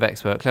get a load of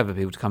expert, clever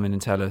people to come in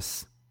and tell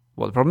us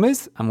what the problem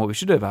is and what we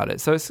should do about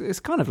it. So it's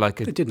kind of like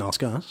a... They didn't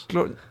ask us.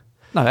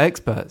 No,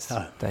 experts.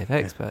 Oh, Dave,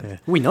 experts. Yeah.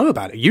 We know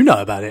about it. You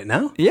know about it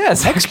now.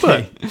 Yes,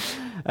 expert.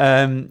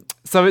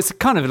 So it's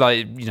kind of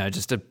like,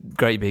 just a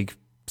great big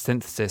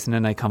synthesis, and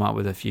then they come up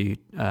with a few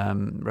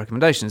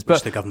recommendations.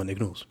 Which the government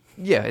ignores.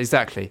 Yeah,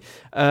 exactly.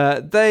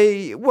 I'll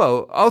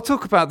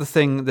talk about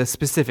the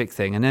specific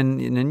thing, and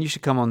then you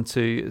should come on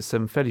to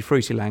some fairly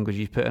fruity language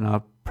you've put in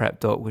our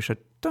prep doc, which I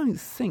don't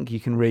think you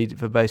can read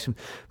verbatim,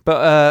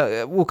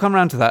 but we'll come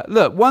around to that.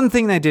 Look, one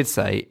thing they did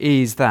say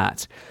is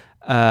that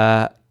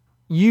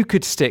you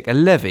could stick a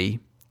levy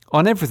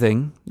on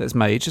everything that's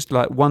made, just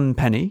like 1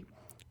 penny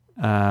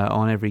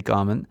on every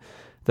garment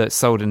that's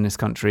sold in this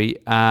country,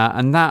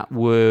 and that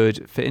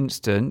would, for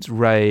instance,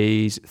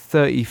 raise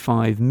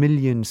 35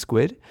 million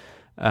squid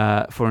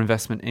for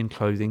investment in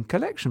clothing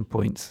collection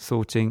points,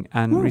 sorting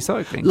and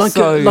recycling. Like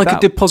a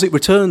deposit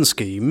return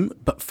scheme,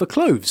 but for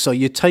clothes. So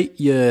you take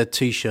your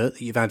T-shirt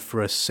that you've had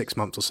for 6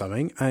 months or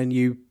something, and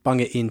you bung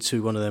it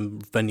into one of them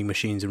vending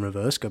machines in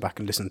reverse. Go back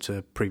and listen to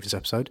a previous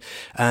episode,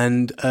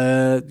 and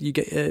you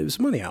get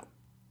some money out.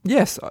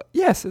 Yes,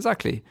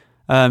 exactly.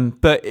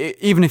 But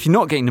even if you're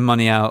not getting the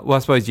money out, well, I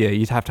suppose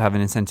you'd have to have an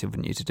incentive,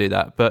 wouldn't you, to do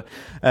that? But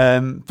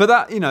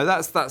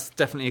that that's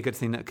definitely a good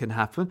thing that can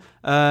happen.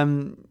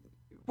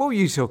 What were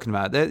you talking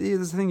about?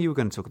 There's a thing you were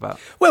going to talk about.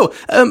 Well,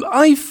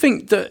 I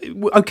think that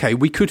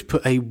we could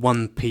put a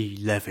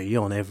 1p levy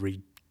on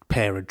every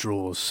pair of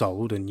drawers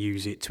sold and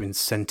use it to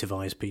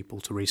incentivise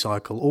people to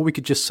recycle, or we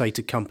could just say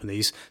to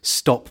companies,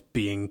 stop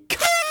being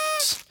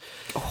c***s.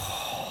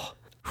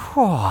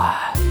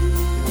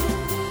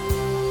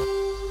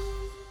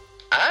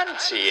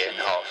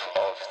 Anti-Inhofe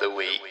of the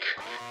week.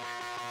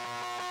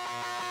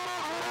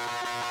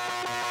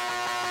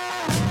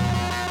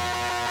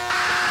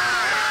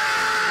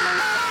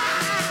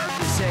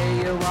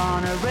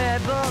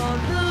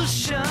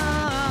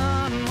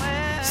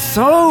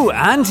 So,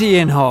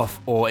 Anti-Inhofe,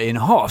 or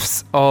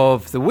Inhofes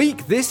of the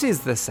week. This is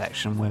the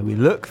section where we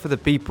look for the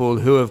people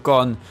who have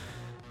gone,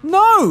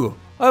 no,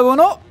 I will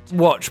not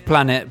watch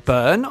planet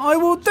burn, I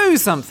will do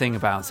something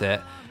about it.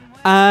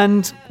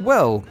 And,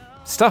 well,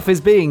 stuff is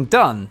being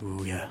done.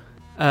 Ooh, yeah.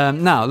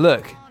 Now,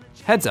 look,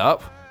 heads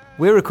up,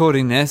 we're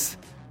recording this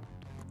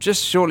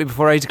just shortly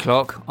before 8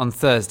 o'clock on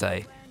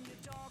Thursday.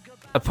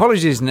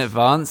 Apologies in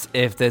advance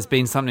if there's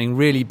been something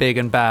really big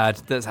and bad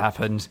that's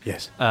happened.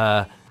 Yes.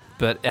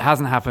 But it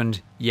hasn't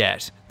happened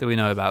yet that we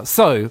know about.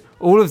 So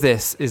all of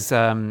this is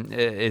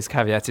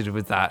caveated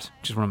with that.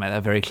 Just want to make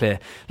that very clear.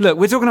 Look,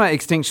 we're talking about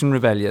Extinction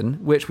Rebellion,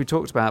 which we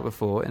talked about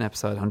before in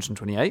episode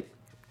 128.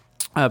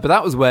 But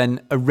that was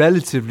when a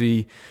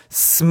relatively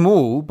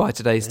small, by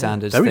today's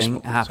standards, thing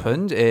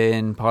happened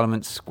in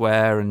Parliament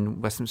Square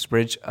and Westminster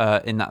Bridge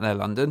in that there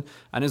London.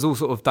 And it's all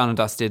sort of done and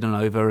dusted and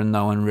over, and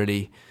no one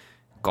really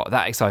got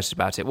that excited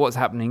about it. What's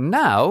happening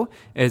now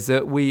is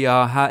that we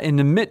are in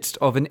the midst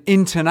of an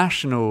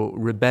international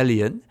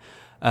rebellion,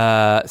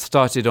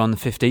 started on the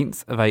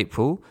 15th of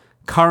April.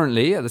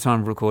 Currently, at the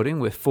time of recording,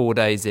 we're 4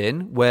 days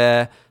in,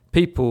 where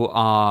people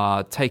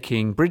are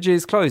taking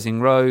bridges,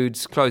 closing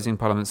roads, closing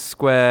Parliament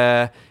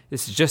Square.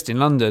 This is just in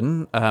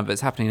London, but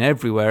it's happening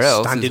everywhere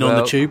else. Standing on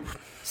the tube.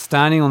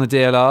 Standing on the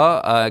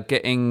DLR,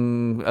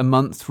 getting a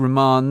month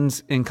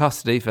remand in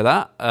custody for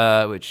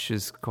that, which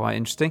is quite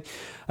interesting.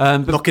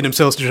 Locking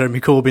themselves to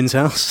Jeremy Corbyn's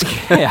house.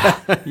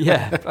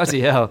 yeah,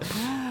 bloody hell.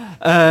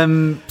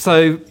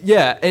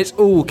 It's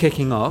all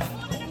kicking off.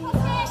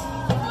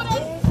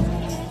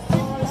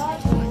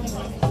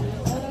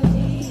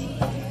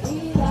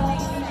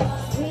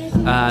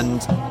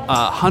 And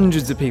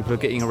hundreds of people are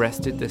getting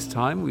arrested this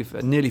time. We've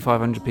nearly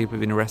 500 people have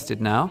been arrested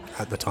now.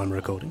 At the time of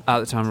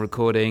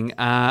recording.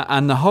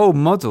 And the whole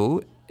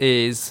model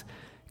is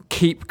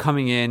keep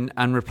coming in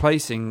and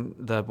replacing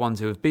the ones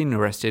who have been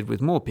arrested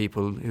with more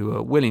people who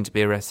are willing to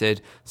be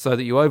arrested, so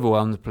that you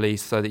overwhelm the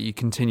police, so that you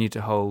continue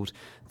to hold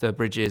the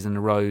bridges and the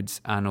roads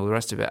and all the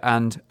rest of it.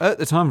 And at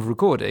the time of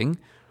recording,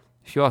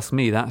 if you ask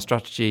me, that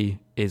strategy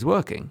is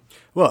working.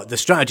 Well, the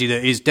strategy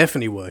that is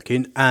definitely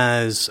working,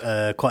 as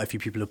quite a few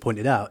people have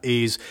pointed out,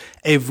 is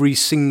every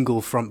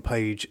single front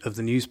page of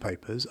the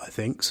newspapers, I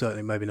think,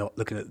 certainly maybe not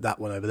looking at that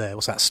one over there.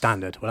 What's that,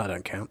 Standard? Well, that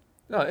don't count.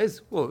 No, it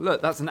is. Well,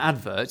 look, that's an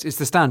advert. It's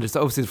the Standard.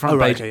 So obviously the front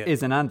page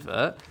is an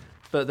advert.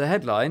 But the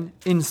headline,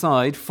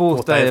 inside,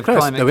 fourth day of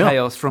climate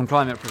chaos from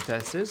climate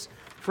protesters.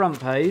 Front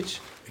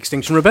page...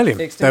 Extinction Rebellion.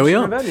 There we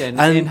are. Rebellion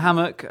and in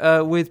hammock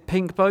with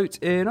Pink Boat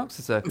in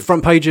Oxford Circus.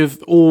 Front page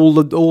of all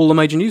the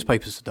major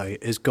newspapers today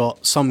has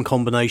got some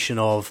combination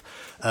of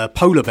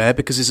Polar Bear,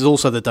 because this is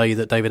also the day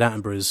that David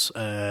Attenborough's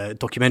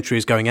documentary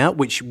is going out,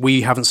 which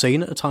we haven't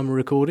seen at the time of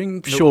recording.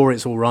 Nope. Sure,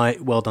 it's all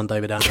right. Well done,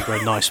 David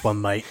Attenborough. Nice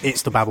one, mate.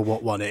 It's the Babble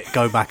What won it.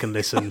 Go back and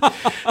listen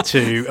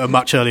to a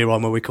much earlier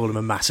on where we call him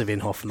a massive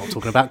inhoff for not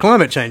talking about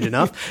climate change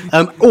enough.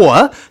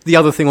 Or the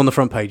other thing on the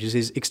front pages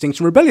is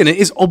Extinction Rebellion. It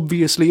is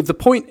obviously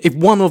if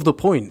one of the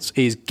points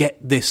is get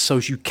this so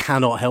you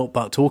cannot help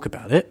but talk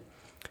about it,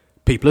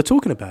 people are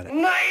talking about it.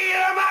 Nail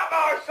them up,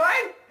 I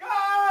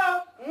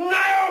say!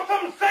 Nail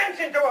some sense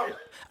into them!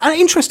 An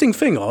interesting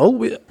thing,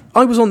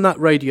 I was on that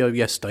radio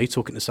yesterday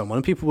talking to someone,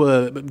 and people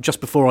were,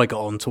 just before I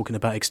got on, talking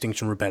about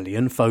Extinction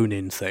Rebellion,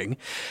 phone-in thing,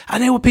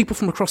 and there were people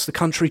from across the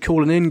country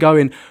calling in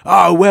going,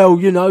 oh, well,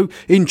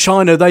 in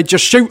China they'd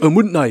just shoot them,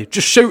 wouldn't they?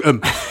 Just shoot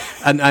them.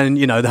 and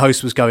the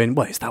host was going,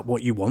 well, is that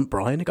what you want,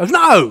 Brian? He goes,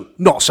 no,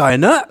 not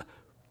saying that.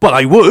 Well,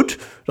 they would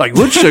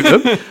shoot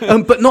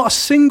them. But not a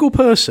single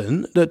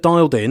person that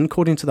dialed in,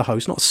 according to the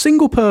host, not a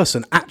single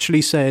person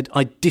actually said,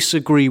 I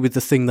disagree with the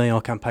thing they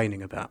are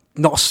campaigning about.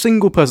 Not a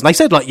single person. They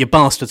said, you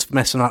bastards for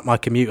messing up my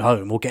commute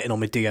home or getting on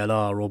with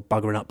DLR or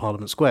buggering up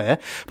Parliament Square.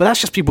 But that's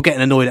just people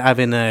getting annoyed at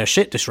having their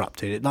shit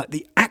disrupted.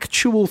 The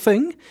actual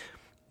thing,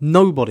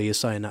 nobody is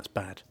saying that's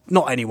bad.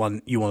 Not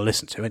anyone you want to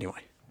listen to, anyway.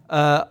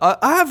 I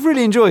have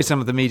really enjoyed some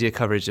of the media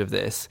coverage of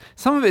this.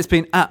 Some of it's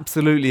been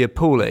absolutely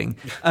appalling,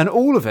 and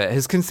all of it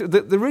has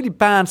the really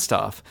bad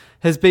stuff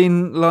has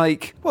been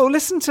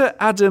listen to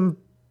Adam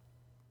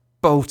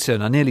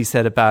Bolton. I nearly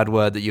said a bad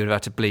word that you would have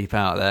had to bleep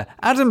out there.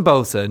 Adam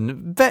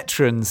Bolton,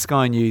 veteran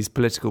Sky News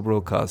political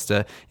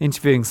broadcaster,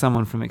 interviewing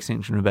someone from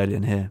Extinction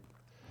Rebellion here.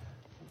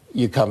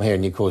 You come here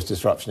and you cause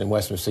disruption in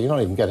Westminster. You're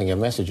not even getting your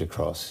message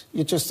across.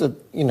 You're just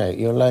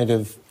you're a load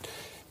of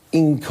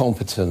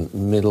incompetent,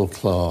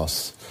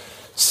 middle-class,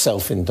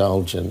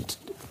 self-indulgent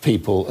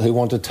people who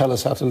want to tell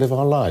us how to live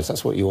our lives.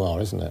 That's what you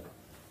are, isn't it?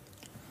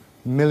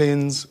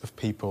 Millions of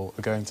people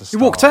are going to start...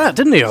 He walked out,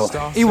 didn't he? He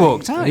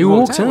walked out. He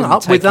walked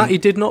out. Up with that, he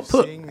did not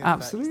put.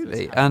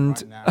 Absolutely.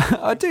 And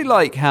I do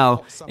like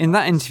how, in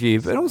that interview,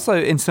 but also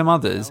in some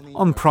others,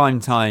 on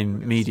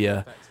primetime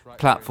media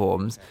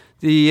platforms,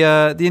 the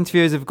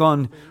interviewers have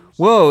gone,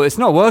 whoa, it's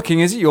not working,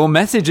 is it? Your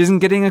message isn't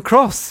getting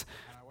across.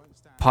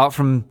 Apart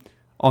from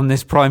on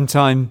this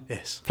primetime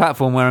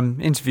platform where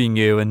I'm interviewing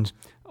you and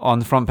on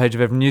the front page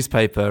of every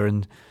newspaper.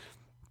 And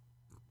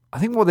I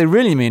think what they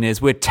really mean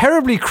is we're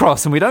terribly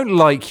cross and we don't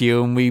like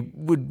you and we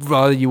would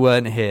rather you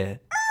weren't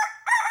here.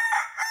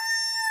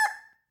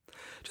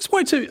 Just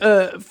wanted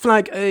to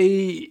flag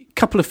a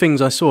couple of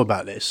things I saw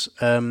about this.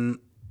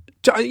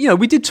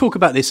 We did talk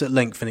about this at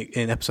length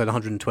in episode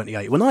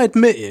 128 when I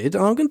admitted,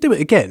 and I'm going to do it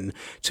again,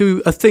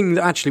 to a thing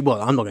that actually,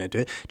 I'm not going to do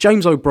it.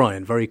 James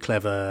O'Brien, very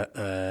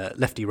clever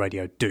lefty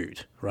radio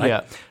dude,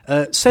 right?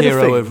 Yeah. Said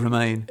hero of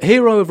Remain.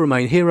 Hero of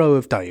Remain, hero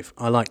of Dave.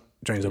 I like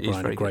James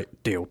O'Brien a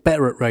great deal.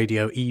 Better at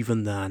radio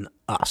even than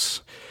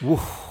us.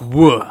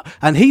 Whoa.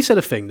 And he said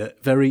a thing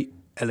that very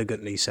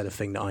elegantly said a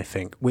thing that I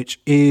think, which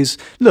is,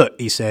 look,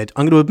 he said,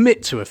 I'm going to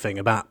admit to a thing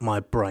about my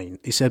brain.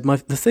 He said,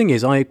 the thing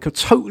is, I could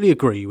totally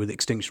agree with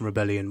Extinction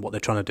Rebellion, what they're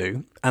trying to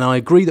do, and I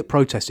agree that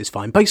protest is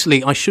fine.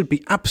 Basically, I should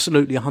be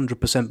absolutely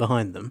 100%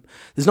 behind them.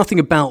 There's nothing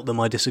about them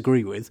I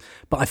disagree with,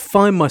 but I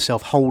find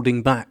myself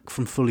holding back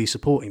from fully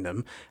supporting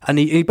them. And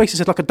he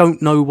basically said, I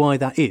don't know why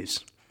that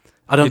is.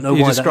 I don't know why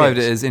that is. You described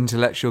it as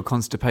intellectual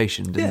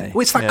constipation, didn't you?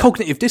 Well, it's that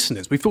cognitive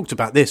dissonance. We've talked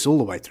about this all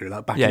the way through.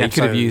 Back in he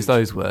could have used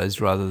those words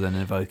rather than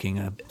evoking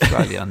a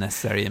slightly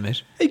unnecessary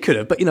image. He could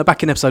have, but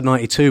back in episode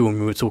 92 when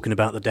we were talking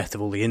about the death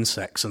of all the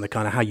insects and the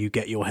kind of how you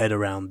get your head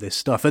around this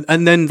stuff.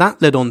 And then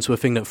that led on to a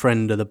thing that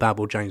friend of the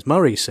Babble, James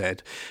Murray,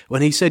 said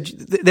when he said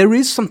there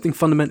is something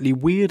fundamentally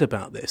weird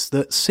about this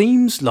that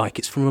seems like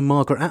it's from a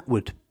Margaret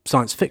Atwood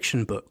science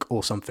fiction book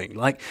or something,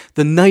 like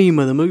the name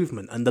of the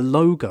movement and the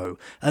logo,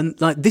 and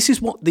this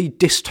is what the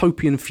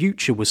dystopian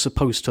future was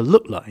supposed to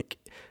look like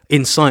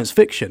in science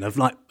fiction, of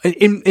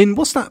in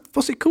what's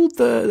it called,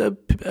 the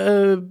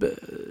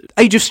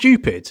Age of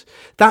Stupid,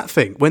 that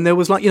thing when there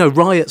was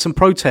riots and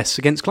protests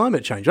against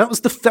climate change. That was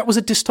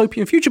a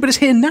dystopian future, but it's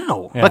here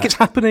now. It's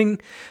happening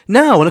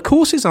now, and of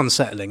course it's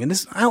unsettling, and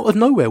this out of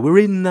nowhere we're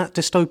in that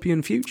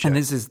dystopian future. And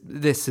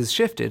this has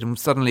shifted, and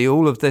suddenly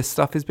all of this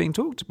stuff is being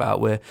talked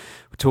about. We're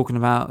talking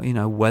about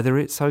whether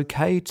it's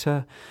okay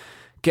to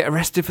get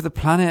arrested for the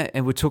planet,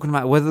 and we're talking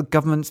about whether the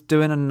government's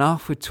doing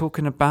enough. We're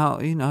talking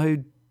about,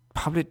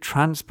 public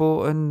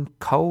transport and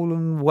coal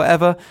and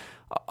whatever.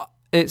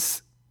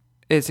 It's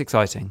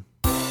exciting.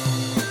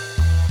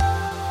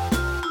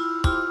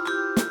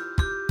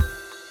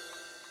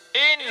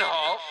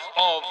 Inhofe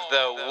of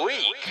the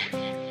week.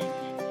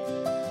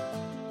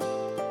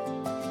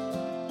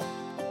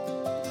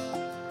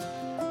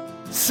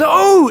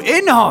 So,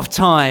 Inhofe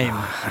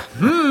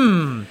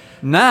time.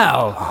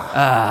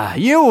 Now,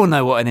 you all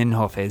know what an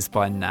Inhofe is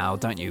by now,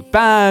 don't you?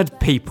 Bad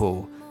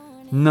people,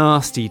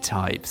 nasty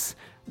types.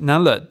 Now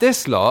look,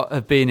 this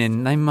lot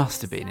they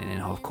must have been in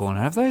Inhofe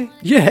Corner, have they?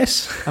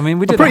 Yes. I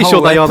mean, I'm pretty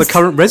sure they are the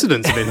current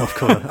residents of Inhofe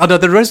Corner. Oh, no,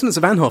 the residents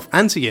of Anhofe,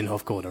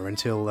 anti-Inhofe Corner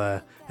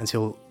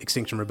until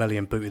Extinction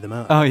Rebellion booted them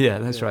out. Oh yeah,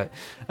 that's right.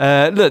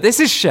 Look, this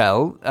is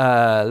Shell,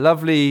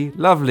 lovely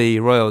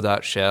Royal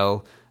Dutch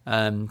Shell,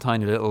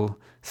 tiny little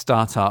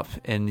startup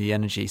in the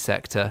energy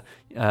sector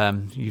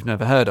you've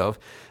never heard of.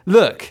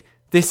 Look,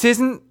 this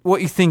isn't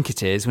what you think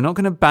it is. We're not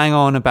going to bang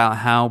on about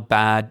how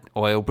bad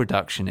oil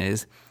production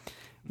is.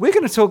 We're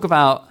going to talk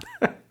about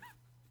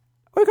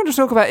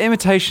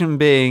imitation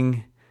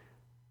being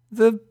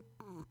the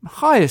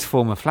highest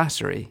form of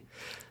flattery.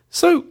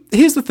 So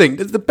here's the thing.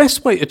 The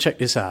best way to check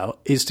this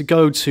out is to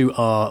go to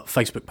our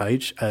Facebook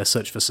page,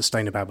 search for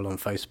Sustainababble on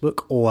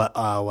Facebook, or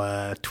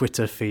our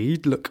Twitter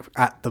feed. Look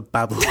at the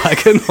Babble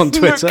Wagon on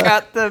Twitter. Look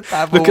at the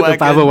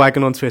Babble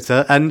Wagon on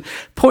Twitter. And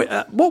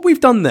what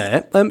we've done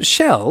there,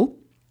 Shell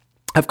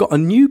have got a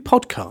new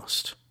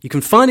podcast. You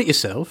can find it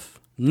yourself.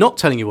 Not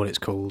telling you what it's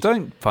called.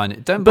 Don't find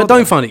it.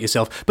 Don't find it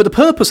yourself. But the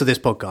purpose of this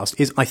podcast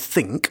is, I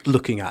think,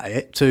 looking at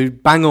it, to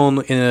bang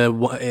on in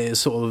a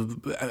sort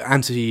of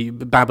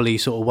anti-babbly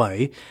sort of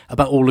way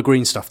about all the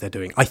green stuff they're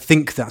doing. I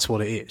think that's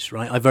what it is,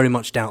 right? I very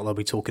much doubt they'll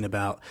be talking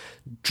about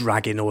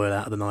dragging oil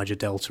out of the Niger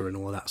Delta and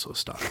all of that sort of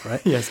stuff,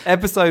 right? Yes,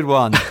 episode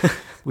 1.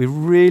 We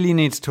really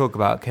need to talk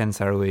about Ken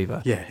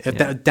Saro-Wiwa. Yeah,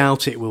 I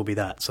doubt it will be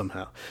that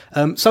somehow.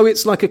 So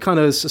it's like a kind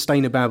of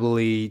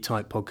Sustainababble-y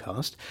type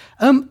podcast.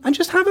 And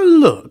just have a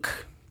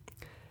look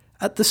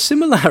at the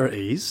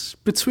similarities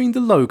between the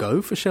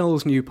logo for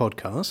Shell's new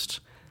podcast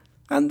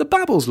and the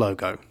Babbles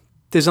logo,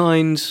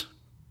 designed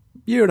a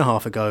year and a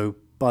half ago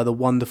by the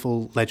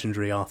wonderful,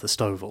 legendary Arthur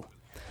Stovall.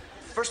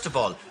 First of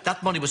all,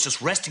 that money was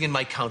just resting in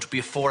my account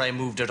before I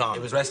moved it on.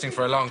 It was resting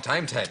for a long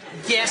time, Ted.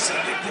 Yes.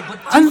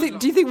 And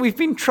do you think we've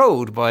been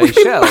trolled by We've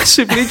Shell? Been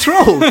massively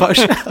trolled by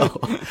Shell.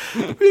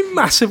 We've been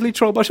massively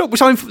trolled by Shell,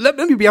 which let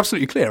me be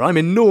absolutely clear, I'm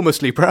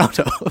enormously proud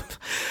of.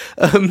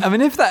 I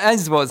mean, if that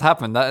is what's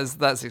happened,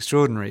 that's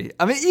extraordinary.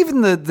 I mean, even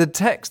the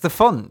text, the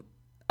font,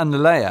 and the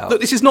layout.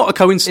 Look, this is not a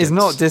coincidence. Is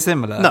not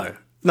dissimilar.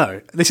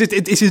 No, this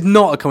is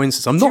not a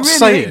coincidence. I'm not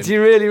saying. Do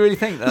you really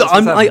think that? Look,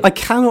 I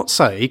cannot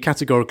say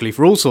categorically,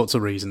 for all sorts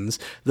of reasons,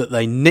 that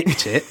they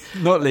nicked it.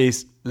 Not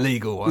least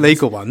legal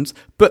ones.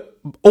 But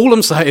all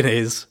I'm saying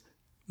is,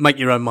 make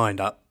your own mind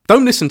up.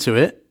 Don't listen to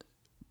it.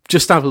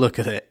 Just have a look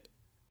at it.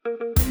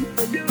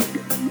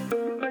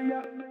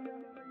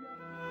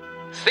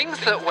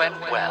 Things that went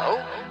well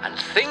and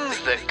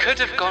things that could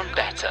have gone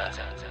better.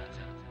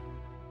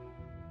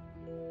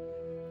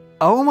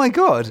 Oh my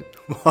God.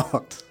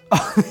 What?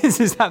 Oh, this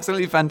is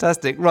absolutely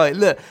fantastic. Right,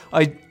 look,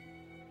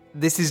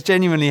 this is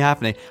genuinely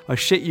happening. I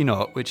shit you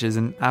not, which is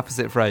an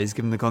apposite phrase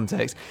given the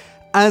context.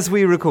 As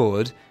we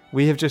record,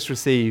 we have just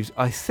received,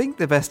 I think,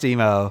 the best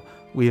email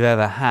we've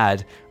ever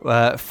had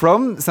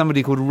from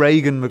somebody called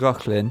Reagan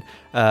McLaughlin,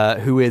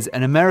 who is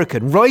an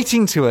American,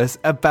 writing to us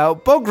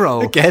about bog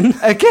roll. Again?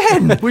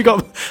 We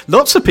got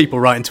lots of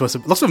people writing to us.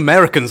 Lots of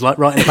Americans like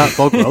writing about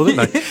bog roll, don't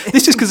they?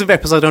 This is because of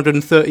episode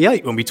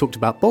 138 when we talked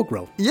about bog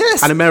roll.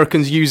 Yes. And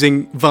Americans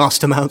using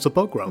vast amounts of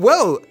bog roll.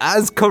 Well,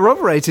 as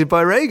corroborated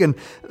by Reagan.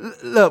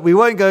 Look, we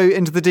won't go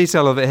into the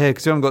detail of it here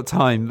because we haven't got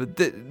time.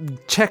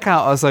 But check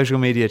out our social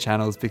media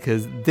channels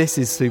because this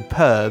is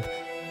superb.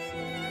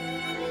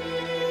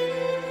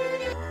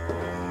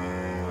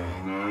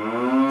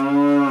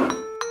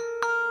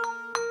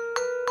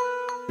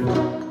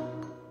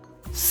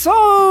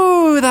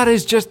 So that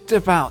is just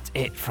about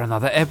it for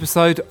another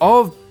episode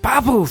of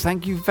Babble.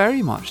 Thank you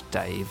very much,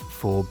 Dave,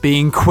 for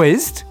being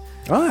quizzed.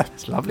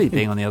 It's lovely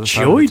being on the other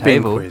side of the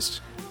table. Being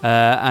quizzed.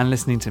 And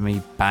listening to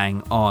me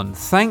bang on.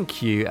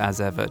 Thank you, as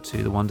ever,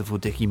 to the wonderful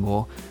Dickie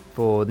Moore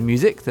for the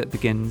music that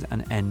begins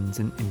and ends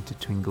and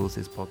intertwingles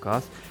this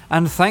podcast.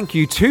 And thank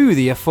you to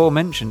the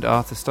aforementioned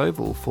Arthur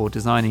Stovall for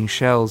designing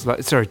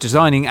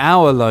designing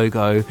our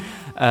logo,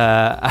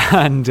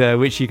 and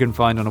which you can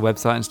find on our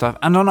website and stuff,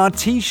 and on our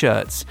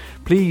t-shirts.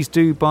 Please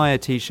do buy a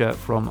t-shirt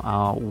from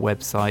our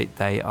website.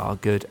 They are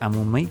good and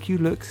will make you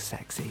look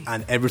sexy.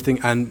 And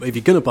everything. And if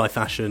you're going to buy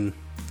fashion,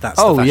 that's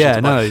the fashion yeah,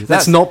 to buy. no.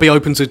 Let's not be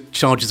open to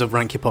charges of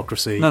rank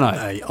hypocrisy.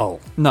 No.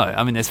 No,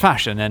 I mean, there's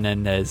fashion and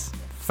then there's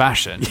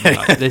fashion. Yeah,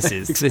 like, this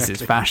is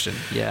exactly. fashion.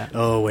 Yeah.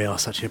 Oh, we are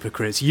such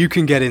hypocrites. You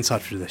can get in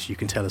touch with us. You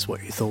can tell us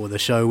what you thought of the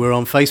show. We're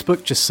on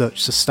Facebook. Just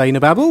search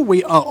Sustainababble.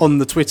 We are on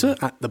the Twitter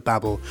at the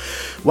Babble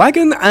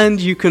Wagon, and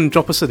you can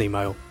drop us an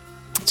email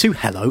to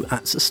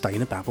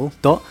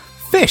hello@sustainababble.com.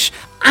 fish.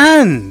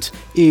 And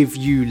if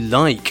you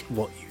like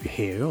what you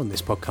hear on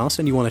this podcast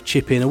and you want to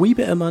chip in a wee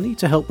bit of money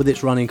to help with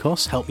its running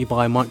costs, help me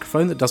buy a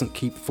microphone that doesn't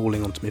keep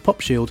falling onto my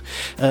pop shield,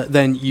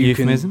 then you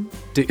can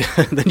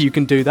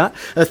do that.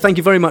 Thank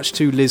you very much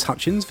to Liz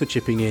Hutchins for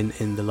chipping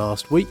in the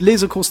last week.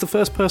 Liz, of course, the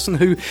first person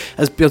who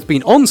has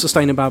been on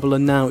Sustainababble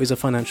and now is a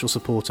financial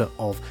supporter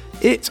of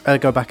it.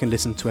 Go back and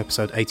listen to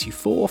episode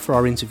 84 for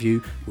our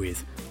interview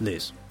with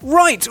Liz.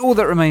 Right, all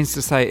that remains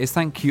to say is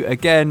thank you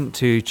again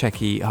to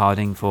Checky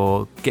Harding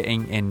for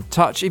getting in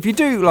touch. If you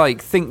do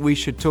think we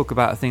should talk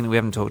about a thing that we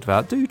haven't talked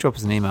about, do drop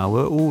us an email.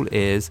 We're all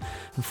ears.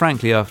 And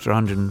frankly, after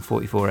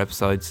 144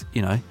 episodes,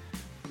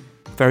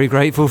 very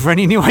grateful for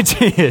any new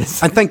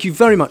ideas. And thank you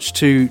very much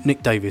to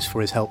Nick Davis for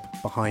his help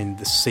behind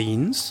the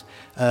scenes.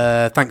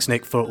 Thanks,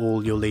 Nick, for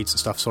all your leads and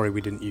stuff. Sorry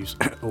we didn't use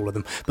all of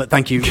them, but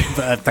thank you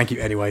thank you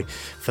anyway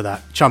for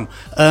that, chum.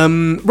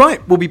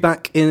 Right, we'll be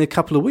back in a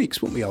couple of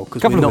weeks, won't we, Al?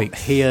 Because we're not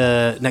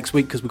here next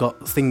week because we've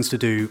got things to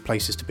do,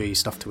 places to be,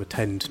 stuff to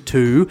attend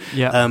to.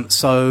 Yeah.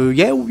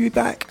 We'll be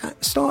back at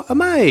the start of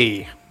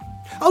May.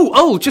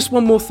 Oh, just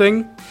one more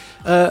thing.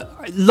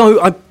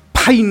 It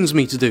pains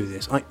me to do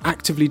this. I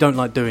actively don't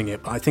like doing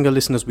it, but I think our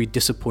listeners will be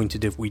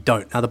disappointed if we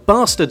don't. Now, the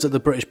bastards at the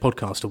British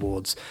Podcast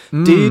Awards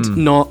did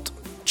not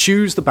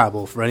choose the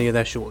Babble for any of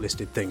their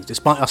shortlisted things,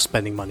 despite us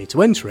spending money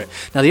to enter it.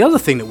 Now, the other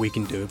thing that we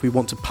can do if we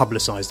want to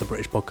publicise the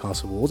British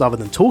Podcast Awards, other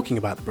than talking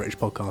about the British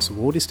Podcast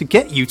Award, is to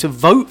get you to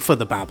vote for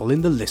the Babble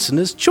in the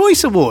Listener's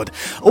Choice Award.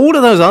 All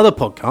of those other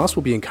podcasts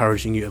will be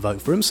encouraging you to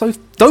vote for them, so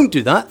don't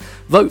do that.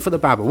 Vote for the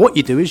Babble. What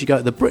you do is you go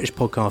to the British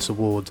Podcast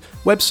Award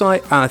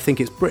website, and I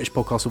think it's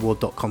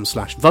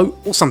britishpodcastaward.com/vote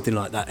or something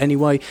like that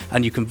anyway,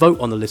 and you can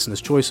vote on the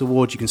Listener's Choice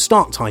Award. You can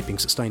start typing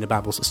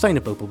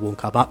Sustainababble will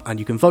come up, and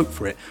you can vote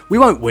for it. We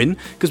won't win,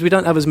 because we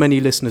don't have as many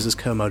listeners as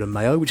Kermode and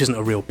Mayo, which isn't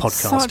a real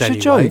podcast anyway.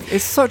 Joke.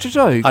 It's such a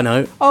joke. I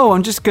know. Oh,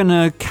 I'm just going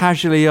to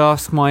casually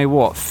ask my,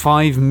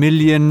 5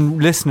 million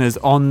listeners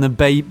on the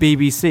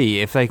BBC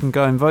if they can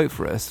go and vote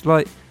for us.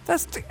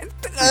 That's...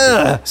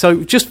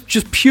 So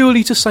just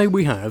purely to say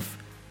we have,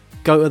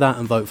 go to that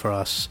and vote for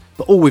us.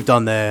 But all we've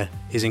done there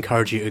is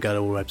encourage you to go to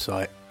our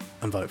website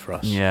and vote for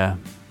us. Yeah.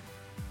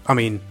 I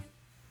mean,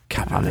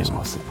 capitalism.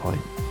 What's the point?